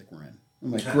back. She's like, "We're in."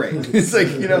 I'm like, "Great." It's like,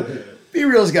 B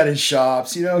Real's got his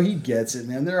shops. He gets it,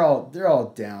 man. They're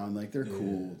all down. Like, they're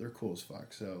cool. Yeah. They're cool as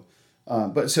fuck. So,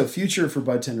 so future for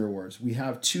Bud Tender Awards, we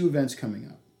have 2 events coming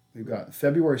up. We've got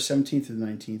February 17th to the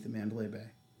 19th at Mandalay Bay.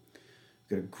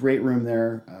 We've got a great room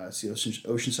there. It's the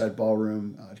Oceanside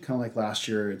Ballroom. Kind of like last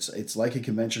year. It's like a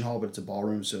convention hall, but it's a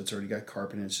ballroom, so it's already got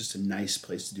carpet, and it's just a nice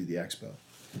place to do the expo.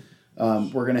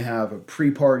 We're gonna have a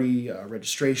pre-party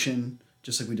registration,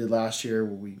 just like we did last year,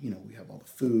 where we have all the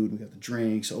food, we got the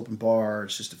drinks, open bar.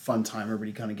 It's just a fun time.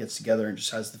 Everybody kind of gets together and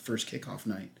just has the first kickoff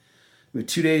night. We have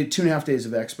 2.5 days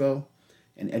of expo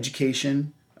and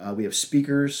education. We have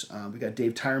speakers. We got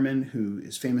Dave Tyerman, who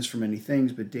is famous for many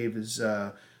things, but Dave is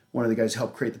one of the guys who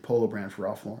helped create the polo brand for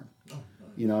Ralph Lauren. Oh,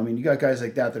 nice. You got guys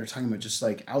like that are talking about just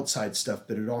like outside stuff,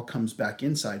 but it all comes back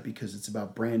inside because it's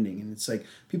about branding. And it's like,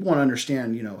 people want to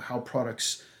understand, how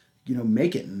products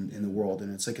make it in the world,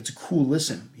 and it's like, it's a cool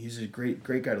listen. He's a great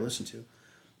guy to listen to.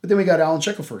 But then we got Alan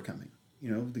Shackelford coming,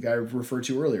 the guy I referred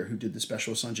to earlier, who did the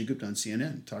special with Sanjay Gupta on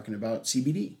CNN talking about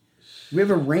CBD. We have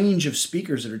a range of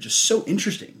speakers that are just so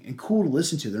interesting and cool to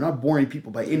listen to. They're not boring people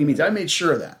by any means. I made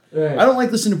sure of that. Right. I don't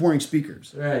like listening to boring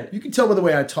speakers. Right. You can tell by the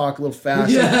way I talk a little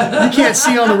fast. Yeah. You can't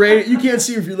see on the radio. You can't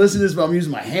see if you're listening to this, but I'm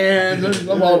using my hands.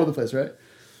 I'm all over the place, right?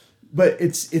 But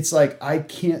it's like, I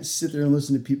can't sit there and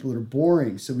listen to people that are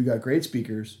boring. So we got great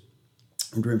speakers.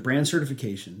 We're doing brand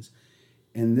certifications.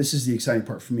 And this is the exciting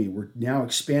part for me. We're now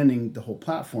expanding the whole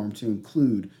platform to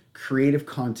include creative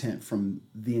content from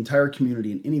the entire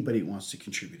community and anybody that wants to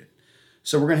contribute it.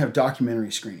 So we're going to have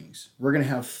documentary screenings. We're going to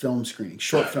have film screenings,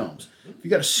 short films. If you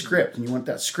got a script and you want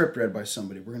that script read by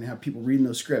somebody, we're going to have people reading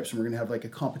those scripts, and we're going to have like a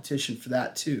competition for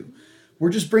that too.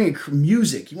 We're just bringing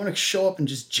music. You want to show up and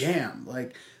just jam.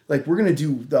 Like we're going to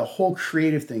do the whole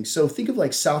creative thing. So think of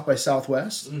like South by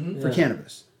Southwest for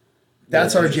cannabis.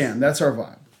 That's our jam. That's our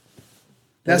vibe.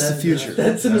 That's the future.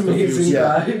 That's an amazing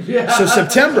vibe. Yeah.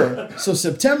 So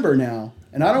September now,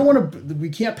 and I don't want to, we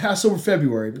can't pass over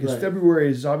February, because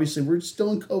February is obviously, we're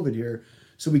still in COVID here.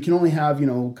 So we can only have,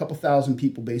 a couple thousand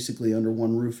people basically under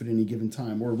one roof at any given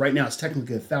time. Or right now it's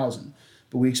technically 1,000,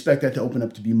 but we expect that to open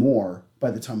up to be more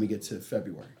by the time we get to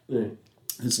February.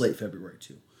 It's late February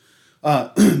too.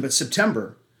 But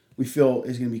September, we feel,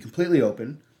 is going to be completely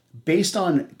open. Based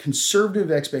on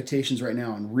conservative expectations right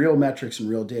now and real metrics and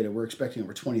real data, we're expecting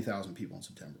over 20,000 people in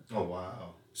September. Oh,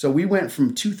 wow. So we went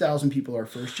from 2,000 people our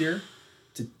first year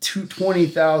to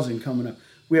 20,000 coming up.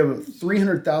 We have a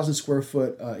 300,000 square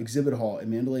foot exhibit hall in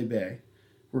Mandalay Bay.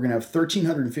 We're going to have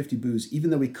 1,350 booths, even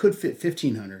though we could fit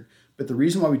 1,500. But the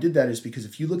reason why we did that is because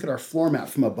if you look at our floor map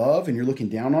from above and you're looking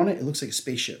down on it, it looks like a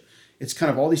spaceship. It's kind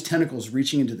of all these tentacles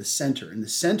reaching into the center. In the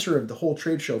center of the whole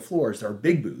trade show floor is our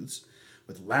big booths,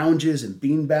 with lounges and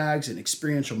bean bags and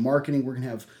experiential marketing. We're going to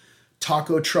have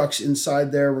taco trucks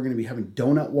inside there. We're going to be having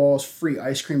donut walls, free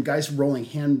ice cream, guys rolling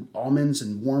hand almonds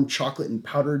and warm chocolate and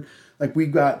powdered. Like,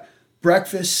 we've got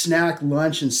breakfast, snack,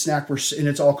 lunch, and snack, and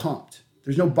it's all comped.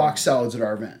 There's no box salads at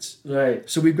our events. Right.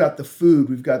 So we've got the food,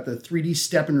 we've got the 3D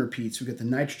step and repeats, we've got the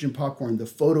nitrogen popcorn, the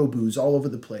photo booths all over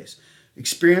the place.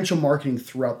 Experiential marketing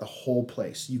throughout the whole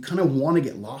place. You kind of want to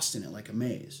get lost in it like a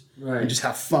maze. Right. And just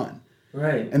have fun.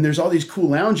 Right. And there's all these cool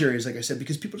lounge areas, like I said,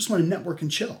 because people just want to network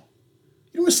and chill.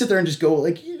 You don't want to sit there and just go,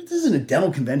 like, this isn't a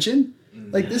dental convention.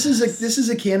 Like, this is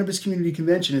a cannabis community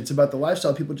convention. It's about the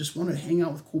lifestyle. People just want to hang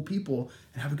out with cool people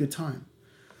and have a good time.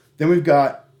 Then we've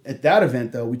got, at that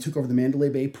event, though, we took over the Mandalay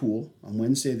Bay pool on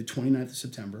Wednesday, the 29th of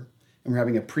September. And we're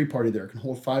having a pre-party there. It can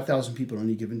hold 5,000 people at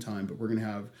any given time. But we're going to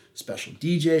have special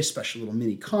DJ, special little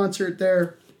mini concert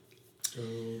there.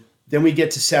 Then we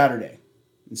get to Saturday.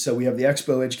 And so we have the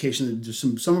expo education.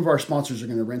 Some of our sponsors are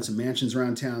going to rent some mansions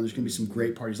around town. There's going to be some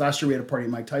great parties. Last year we had a party at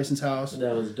Mike Tyson's house.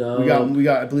 That was dope.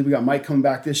 I believe we got Mike coming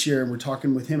back this year, and we're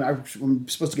talking with him. I'm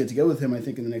supposed to get together with him, I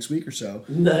think, in the next week or so.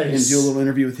 Nice. And do a little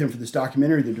interview with him for this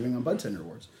documentary they're doing on Bud Tender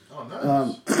Awards.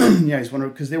 Oh, nice. Yeah, he's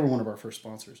because they were one of our first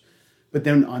sponsors. But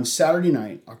then on Saturday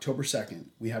night, October 2nd,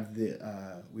 we have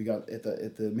we got at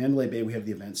the Mandalay Bay, we have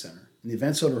the event center. And the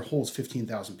event center holds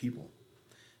 15,000 people.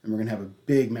 And we're going to have a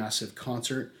big, massive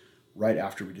concert right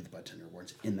after we do the Bud Tender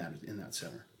Awards in that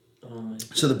center. Oh my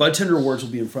So the Bud Tender Awards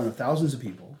will be in front of thousands of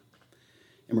people.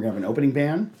 And we're going to have an opening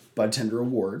band, Bud Tender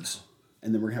Awards,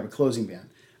 and then we're going to have a closing band.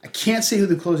 I can't say who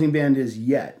the closing band is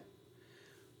yet,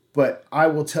 but I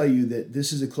will tell you that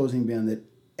this is a closing band that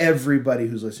everybody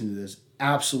who's listening to this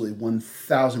absolutely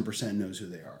 1,000% knows who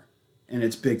they are. And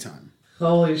it's big time.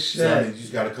 Holy So, I mean, shit. you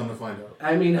just got to come to find out.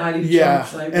 I mean, how do you Yeah, jump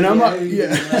Cypress? and I'm not-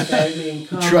 Like, I mean,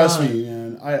 come Trust on. me,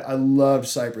 man. I loved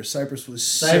Cypress. Cypress was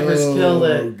Cypress so killed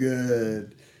it.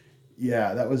 good.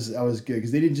 Yeah, that was good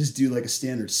because they didn't just do like a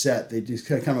standard set. They just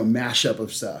kind of a mashup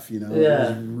of stuff, you know.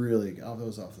 Yeah. It was really that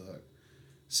was off the hook.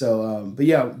 So, but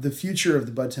yeah, the future of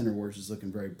the Bud Tender Awards is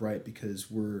looking very bright because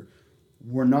we're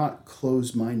not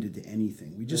closed-minded to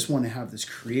anything. We just want to have this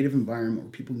creative environment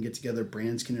where people can get together,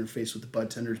 brands can interface with the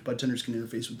bud tenders can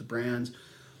interface with the brands.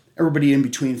 Everybody in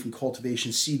between from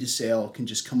cultivation, seed to sale can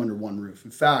just come under one roof.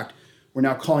 In fact, we're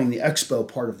now calling the expo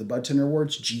part of the Bud Tender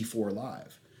Awards G4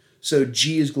 Live. So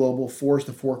G is global, 4 is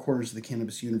the 4 corners of the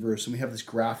cannabis universe, and we have this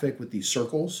graphic with these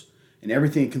circles, and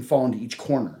everything can fall into each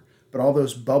corner, but all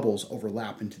those bubbles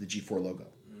overlap into the G4 logo.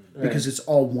 Because it's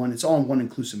all one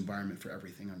inclusive environment for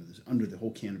everything under the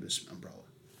whole cannabis umbrella.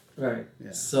 Right.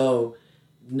 Yeah. So,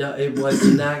 no, it was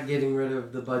not getting rid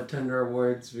of the Bud Tender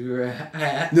Awards. We were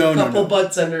a No. couple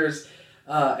Bud Tenders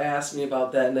asked me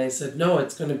about that, and I said, no,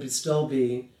 it's going to still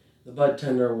be the Bud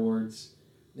Tender Awards.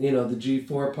 You know, the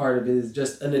G4 part of it is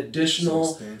just an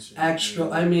additional extra.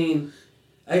 I mean,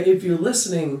 if you're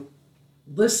listening,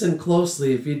 listen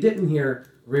closely. If you didn't hear,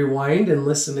 rewind and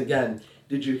listen again.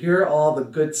 Did you hear all the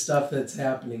good stuff that's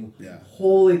happening? Yeah.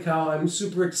 Holy cow, I'm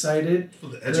super excited. For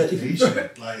the education.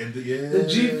 The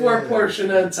G4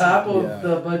 portion on top of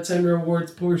the Bud Tender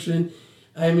Awards portion,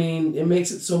 I mean, it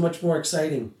makes it so much more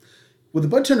exciting. Well, the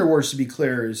Bud Tender Awards, to be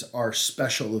clear, is our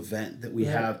special event that we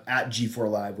have at G4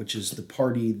 Live, which is the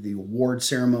party, the award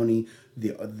ceremony,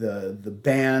 the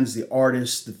bands, the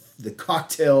artists, the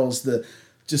cocktails,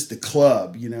 just the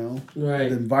club, you know? Right.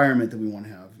 The environment that we want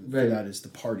to have for Right. that is the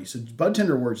party. So Bud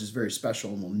Tender Awards is very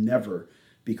special and will never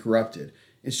be corrupted.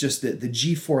 It's just that the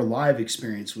G4 Live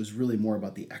experience was really more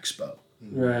about the expo.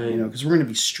 Right. You know, because we're going to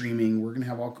be streaming, we're going to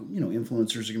have all, you know,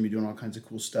 influencers are going to be doing all kinds of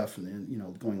cool stuff and then, you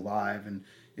know, going live. And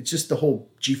it's just the whole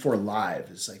G4 Live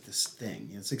is like this thing.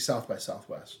 It's like South by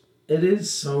Southwest. It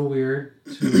is so weird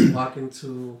to walk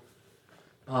into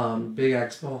big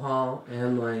expo hall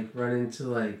and like run into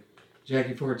like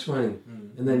Jackie 420,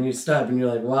 and then you stop and you're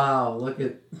like, wow, look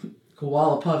at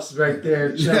Koala Puffs right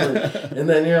there chilling, and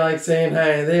then you're like saying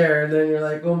hi there, and then you're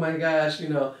like, oh my gosh, you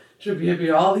know, Trippy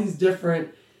Hippie, all these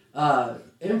different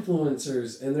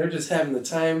influencers, and they're just having the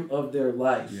time of their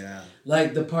life. Yeah.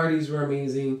 Like the parties were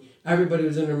amazing. Everybody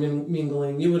was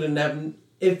intermingling. You would have never,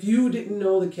 if you didn't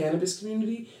know the cannabis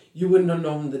community, you wouldn't have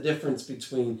known the difference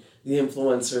between the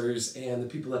influencers and the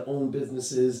people that own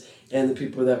businesses and the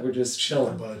people that were just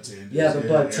chilling. The bud tenders. Yeah, the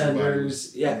bud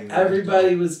tenders. Yeah,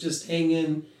 everybody was just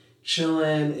hanging,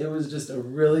 chilling. It was just a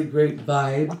really great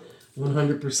vibe,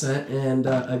 100%. And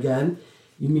again,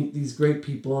 you meet these great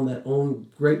people that own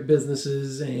great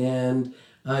businesses, and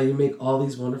you make all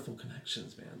these wonderful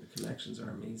connections, man. The connections are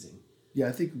amazing. Yeah,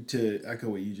 I think to echo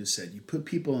what you just said, you put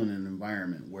people in an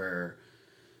environment where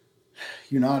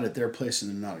you're not at their place and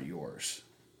they're not at yours.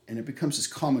 And it becomes this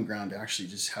common ground to actually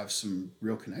just have some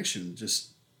real connection. Just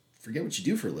forget what you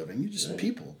do for a living. You're just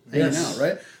people hanging out,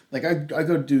 right? Like I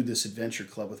go do this adventure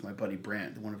club with my buddy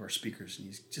Brant, one of our speakers, and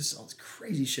he's just all this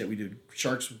crazy shit. We do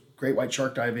sharks, great white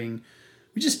shark diving.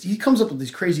 He comes up with these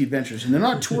crazy adventures, and they're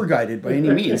not tour guided by any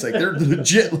means. Like they're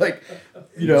legit, like,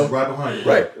 you know, right behind you.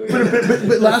 right.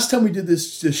 But last time we did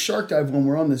this shark dive when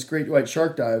we're on this great white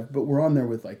shark dive, but we're on there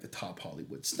with like the top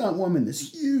Hollywood stunt woman,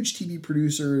 this huge TV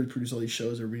producer, produce all these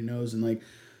shows everybody knows, and like,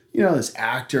 you know, this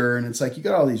actor, and it's like you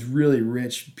got all these really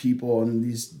rich people and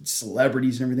these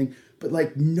celebrities and everything, but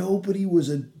like nobody was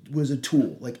a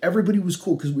tool. Like everybody was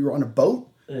cool because we were on a boat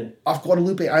off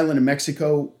Guadalupe Island in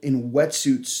Mexico in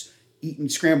wetsuits, eating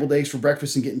scrambled eggs for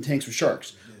breakfast and getting tanks with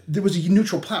sharks. There was a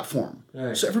neutral platform.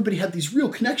 Right. So everybody had these real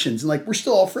connections and like we're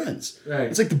still all friends. Right.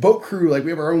 It's like the boat crew, like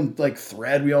we have our own like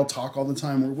thread, we all talk all the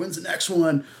time. When's the next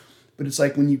one? But it's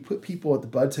like when you put people at the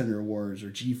Bud Tender Awards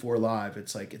or G4 Live,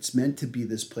 it's like it's meant to be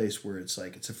this place where it's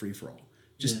like it's a free for all.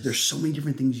 Just there's so many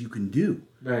different things you can do.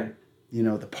 Right. You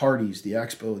know, the parties, the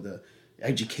expo, the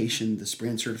education, the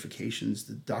brand certifications,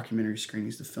 the documentary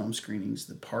screenings, the film screenings,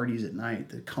 the parties at night,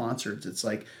 the concerts. It's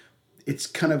like it's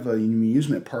kind of an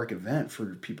amusement park event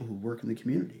for people who work in the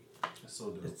community.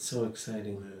 so dope. It's so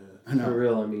exciting. I know. For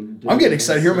real, I mean. I'm getting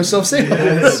excited hearing myself say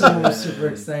that. I'm so super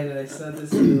excited. I said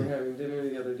this when we were having dinner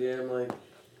the other day. I'm like,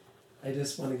 I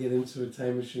just want to get into a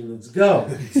time machine. Let's go.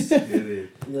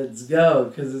 Let's go,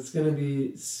 because it's going to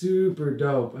be super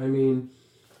dope. I mean,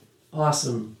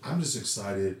 awesome. I'm just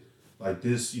excited. Like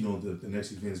this, you know, the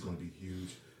next event is going to be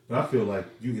huge. But I feel like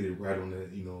you hit it right on the,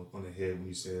 you know, on the head when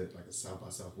you said like a South by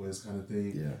Southwest kind of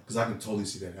thing. Yeah. Because I can totally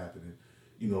see that happening.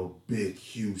 You know, big,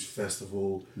 huge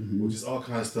festival with just all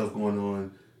kinds of stuff going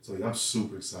on. So yeah, I'm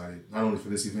super excited, not only for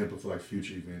this event, but for like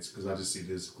future events, because I just see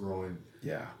this growing,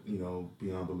 Yeah. you know,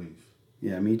 beyond belief.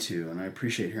 Yeah, me too. And I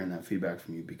appreciate hearing that feedback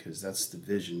from you because that's the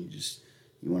vision.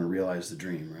 You want to realize the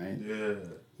dream, right? Yeah.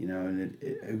 You know, and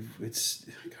it's,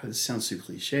 God, this sounds so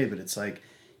cliche, but it's like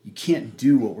you can't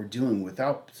do what we're doing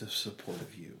without the support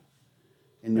of you.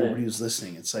 And nobody who's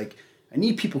listening. It's like, I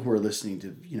need people who are listening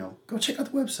to, you know, go check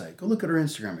out the website. Go look at our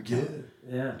Instagram account.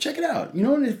 Yeah. Check it out. You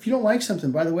know, and if you don't like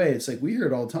something, by the way, it's like we hear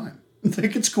it all the time.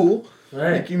 Like, it's cool.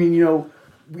 Right. Like, I mean, you know,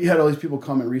 we had all these people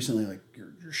comment recently, like,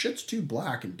 your shit's too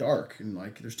black and dark. And,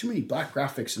 like, there's too many black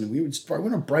graphics. And we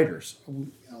went on brighter. So,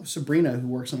 you know, Sabrina, who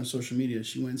works on our social media,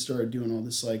 she went and started doing all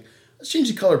this, like, let's change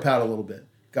the color palette a little bit.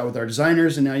 Got with our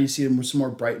designers, and now you see them with some more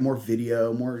bright, more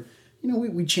video, more, you know,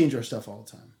 we change our stuff all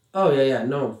the time. Oh, yeah,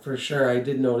 no, for sure. I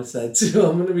did notice that, too.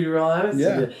 I'm going to be real honest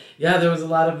with you. Yeah, there was a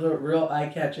lot of real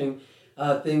eye-catching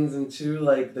things, and, too,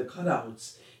 like the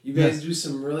cutouts. You guys do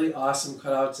some really awesome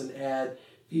cutouts and add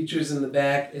features in the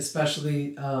back,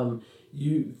 especially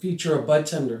you feature a bud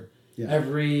tender. Yeah.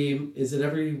 We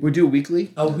do a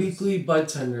weekly? A weekly bud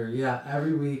tender, yeah.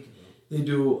 Every week they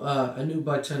do a new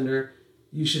bud tender.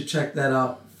 You should check that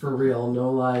out for real,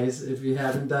 no lies. If you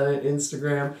haven't done it,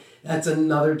 Instagram. That's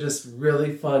another just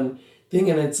really fun thing,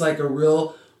 and it's like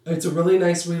it's a really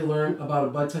nice way to learn about a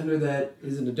bud tender that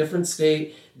is in a different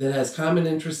state, that has common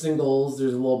interests and goals.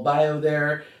 There's a little bio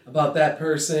there about that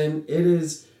person. It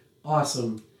is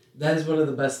awesome. That is one of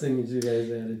the best things you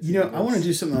guys added. You know, I want to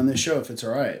do something on this show if it's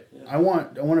all right. Yeah. I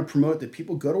want to promote that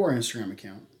people go to our Instagram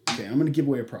account. Okay, I'm going to give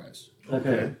away a prize.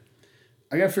 Okay.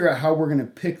 I got to figure out how we're going to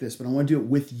pick this, but I want to do it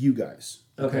with you guys.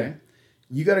 Okay.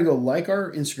 You got to go like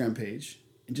our Instagram page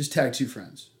and just tag 2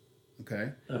 friends.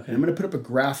 Okay. And I'm going to put up a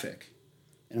graphic,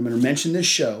 and I'm going to mention this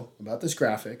show about this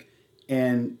graphic,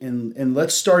 and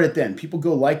let's start it then. People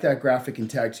go like that graphic and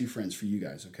tag 2 friends for you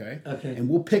guys. Okay. And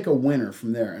we'll pick a winner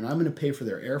from there, and I'm going to pay for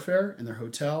their airfare and their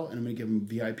hotel, and I'm going to give them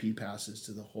VIP passes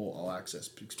to the whole all access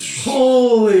experience.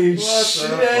 Holy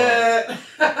shit!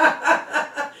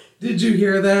 Did you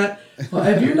hear that? Well,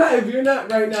 if you're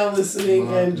not right now listening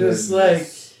and just like,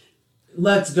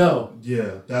 let's go.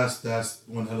 Yeah, that's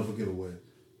one hell of a giveaway.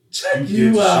 Check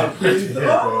you out, please.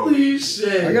 Holy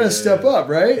shit! I gotta step up,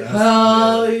 right?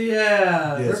 Hell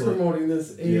yeah! We're promoting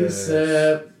this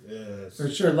ASAP. Yes. For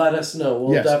sure, let us know.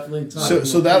 We'll definitely talk.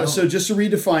 So just to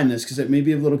redefine this, because it may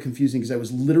be a little confusing, because I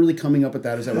was literally coming up with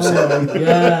that as I was saying. Oh my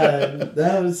god,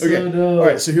 that was so dope. All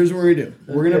right, so here's what we're gonna do.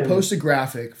 We're gonna post a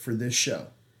graphic for this show.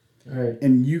 All right.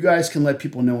 And you guys can let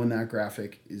people know when that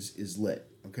graphic is lit,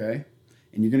 okay?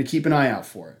 And you're gonna keep an eye out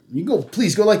for it. You can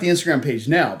please go like the Instagram page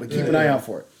now, but keep an eye out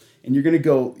for it. And you're gonna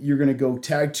go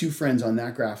tag 2 friends on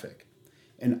that graphic.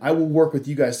 And I will work with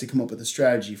you guys to come up with a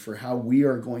strategy for how we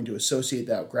are going to associate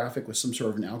that graphic with some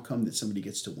sort of an outcome that somebody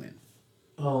gets to win.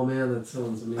 Oh man, that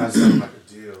sounds amazing. That sounds like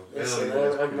a deal. Listen,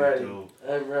 I'm ready.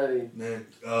 I'm ready. Man,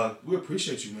 we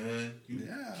appreciate you, man. You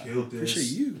killed this.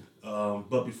 Appreciate you.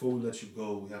 But before we let you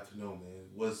go, we have to know, man,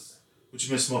 what you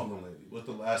been smoking on lately? What's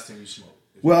the last thing you smoked?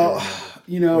 Well,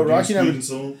 you know, Rocky and I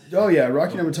soon? Oh yeah,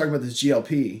 Rocky and I were talking about this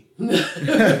GLP.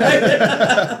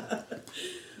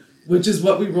 Which is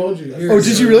what we rolled you here. Oh,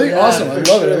 did you really? Yeah, awesome. I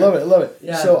love it.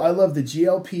 Yeah. So I love the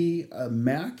GLP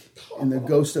Mac and the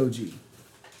Ghost OG.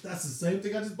 That's the same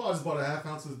thing I just bought. I just bought a half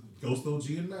ounce of Ghost OG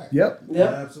and Mac. Yep.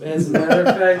 Absolutely. As a matter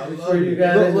of fact, before you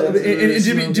got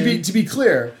and to be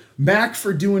clear, Mac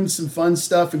for doing some fun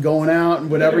stuff and going out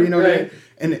and whatever, you know what I mean?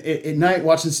 And at night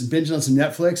watching binging on some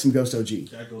Netflix, some Ghost OG.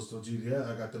 That Ghost OG, yeah.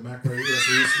 I got the Mac right here. That's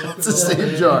what you're smoking. It's the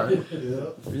same jar.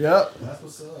 Yep. That's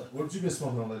what's up. What have you been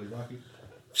smoking on lately, Rocky?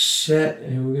 Shit,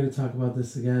 and we're gonna talk about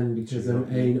this again because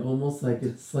I'm almost like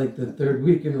it's like the 3rd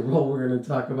week in a row we're gonna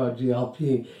talk about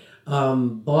GLP.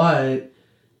 But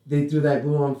they threw that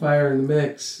glue on fire in the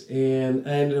mix, and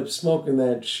I ended up smoking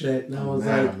that shit, and I was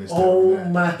like, "Oh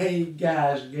my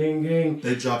gosh, gang!"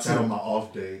 They dropped that on my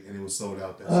off day, and it was sold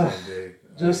out that same day.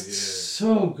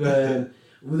 So good.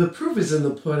 Well, the proof is in the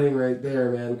pudding right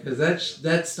there, man, because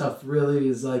that stuff really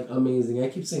is like amazing. I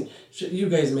keep saying, you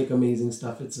guys make amazing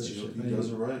stuff. It's a shit. He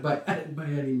does it right. By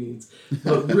any means.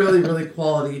 But really, really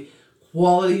quality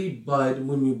quality bud.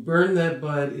 When you burn that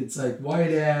bud, it's like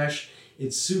white ash.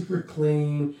 It's super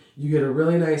clean. You get a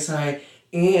really nice high.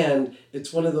 And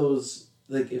it's one of those,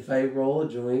 like, if I roll a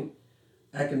joint,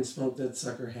 I can smoke that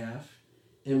sucker half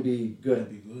and be good.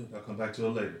 That'd be good. I'll come back to it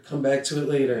later. Come back to it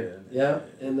later. Yeah.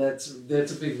 And that's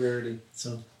a big rarity.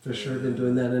 So, for sure, been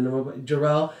doing that. And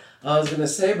Jarrell, I was going to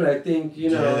say, but I think,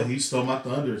 you know. Yeah, he stole my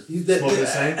thunder. He's smoking the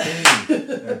same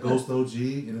thing. That Ghost OG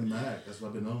and the Mac. That's what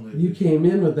I've been on lately. You came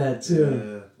in with that,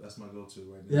 too. Yeah, that's my go-to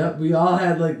right now. Yep, we all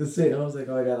had like the same. I was like,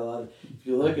 oh, I got a lot of. If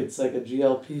you look, it's like a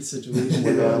GLP situation.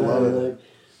 Yeah, I love it. Like,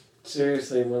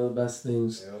 seriously, one of the best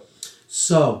things. Yep.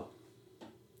 So,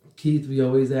 Keith, we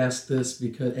always ask this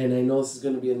because, and I know this is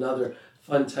going to be another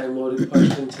fun time loaded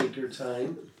question. Take your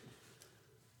time.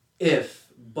 If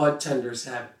bud tenders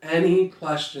have any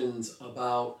questions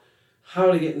about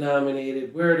how to get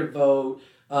nominated, where to vote,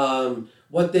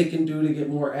 what they can do to get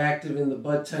more active in the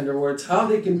Bud Tender Awards, how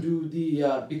they can do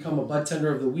the become a Bud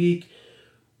Tender of the Week,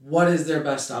 what is their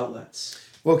best outlets?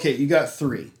 Okay, you got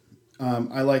 3.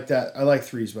 I like that. I like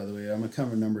 3s, by the way. I'm a kind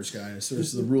of a numbers guy, so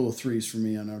it's the rule of 3s for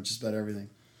me. I know just about everything.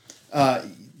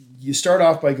 You start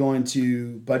off by going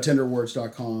to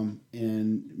budtenderawards.com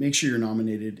and make sure you're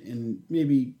nominated. And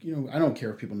maybe, I don't care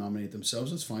if people nominate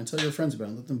themselves. That's fine. Tell your friends about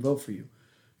it. Let them vote for you.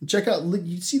 And check out,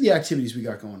 you see the activities we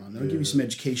got going on. That'll give you some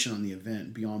education on the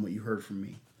event beyond what you heard from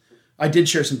me. I did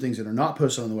share some things that are not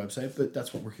posted on the website, but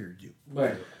that's what we're here to do.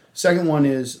 Right. Second one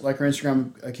is like our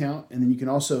Instagram account, and then you can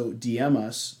also DM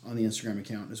us on the Instagram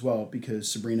account as well,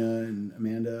 because Sabrina and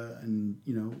Amanda and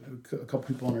a couple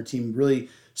people on our team really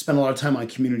spend a lot of time on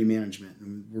community management,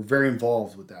 and we're very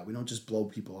involved with that. We don't just blow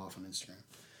people off on Instagram.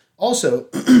 Also,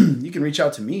 you can reach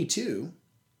out to me too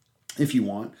if you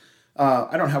want.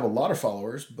 I don't have a lot of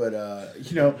followers, but I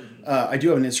do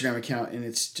have an Instagram account, and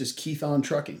it's just Keith on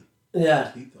Trucking.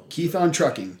 Yeah. Keith on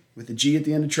Trucking with a G at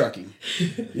the end of trucking.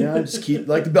 Just keep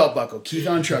like the belt buckle. Keith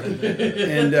on Trucking,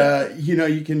 and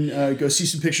you can go see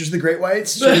some pictures of the great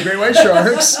whites, the great white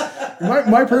sharks.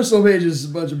 My personal page is a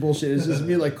bunch of bullshit. It's just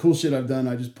me like cool shit I've done.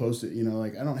 I just post it.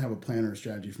 I don't have a plan or a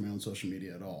strategy for my own social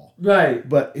media at all. Right.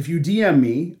 But if you DM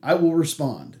me, I will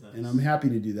respond, and I'm happy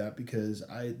to do that because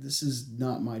this is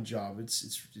not my job.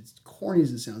 It's corny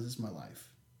as it sounds. It's my life.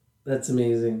 That's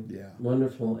amazing. Yeah.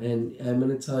 Wonderful. And I'm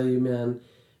going to tell you, man,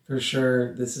 for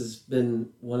sure, this has been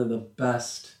one of the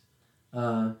best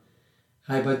high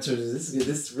bud tenders.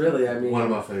 This really, one of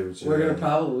my favorites. We're going to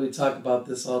probably talk about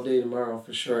this all day tomorrow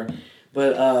for sure.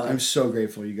 But I'm so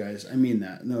grateful, you guys. I mean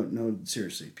that. No,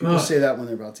 seriously. People say that when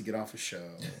they're about to get off a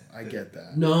show. I get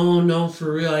that. No,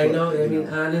 for real. I know. I mean,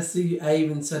 honestly, I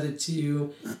even said it to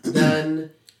you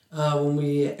then when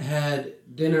we had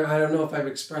dinner. I don't know if I've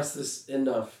expressed this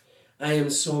enough. I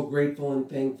am so grateful and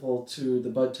thankful to the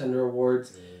Bud Tender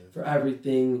Awards for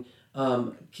everything.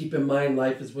 Keep in mind,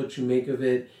 life is what you make of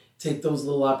it. Take those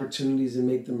little opportunities and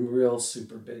make them real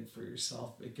super big for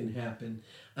yourself. It can happen.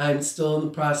 I'm still in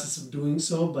the process of doing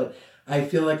so, but I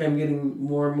feel like I'm getting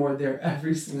more and more there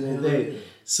every single day.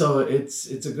 So it's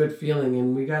a good feeling,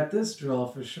 and we got this drill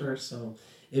for sure. So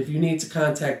if you need to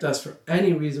contact us for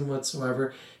any reason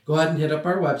whatsoever, go ahead and hit up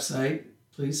our website.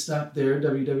 Please stop there,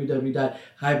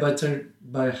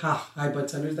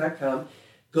 www.highbudtenders.com.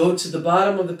 Go to the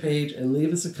bottom of the page and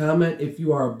leave us a comment. If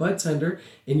you are a bud tender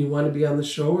and you want to be on the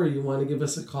show or you want to give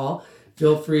us a call,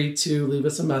 feel free to leave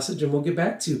us a message and we'll get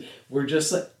back to you. We're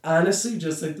just like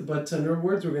the Bud Tender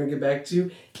Awards, we're going to get back to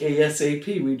you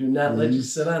ASAP. We do not let you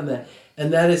sit on that.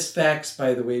 And that is facts,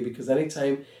 by the way, because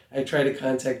anytime I try to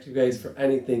contact you guys for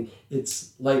anything,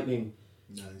 it's lightning.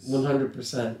 Nice.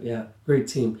 100%. Yeah. Great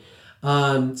team.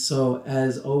 So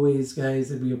as always,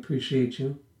 guys, we appreciate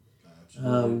you.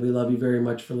 We love you very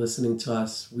much for listening to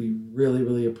us. We really,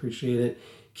 really appreciate it.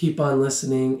 Keep on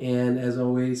listening, and as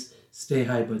always, stay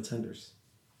high, bud tenders.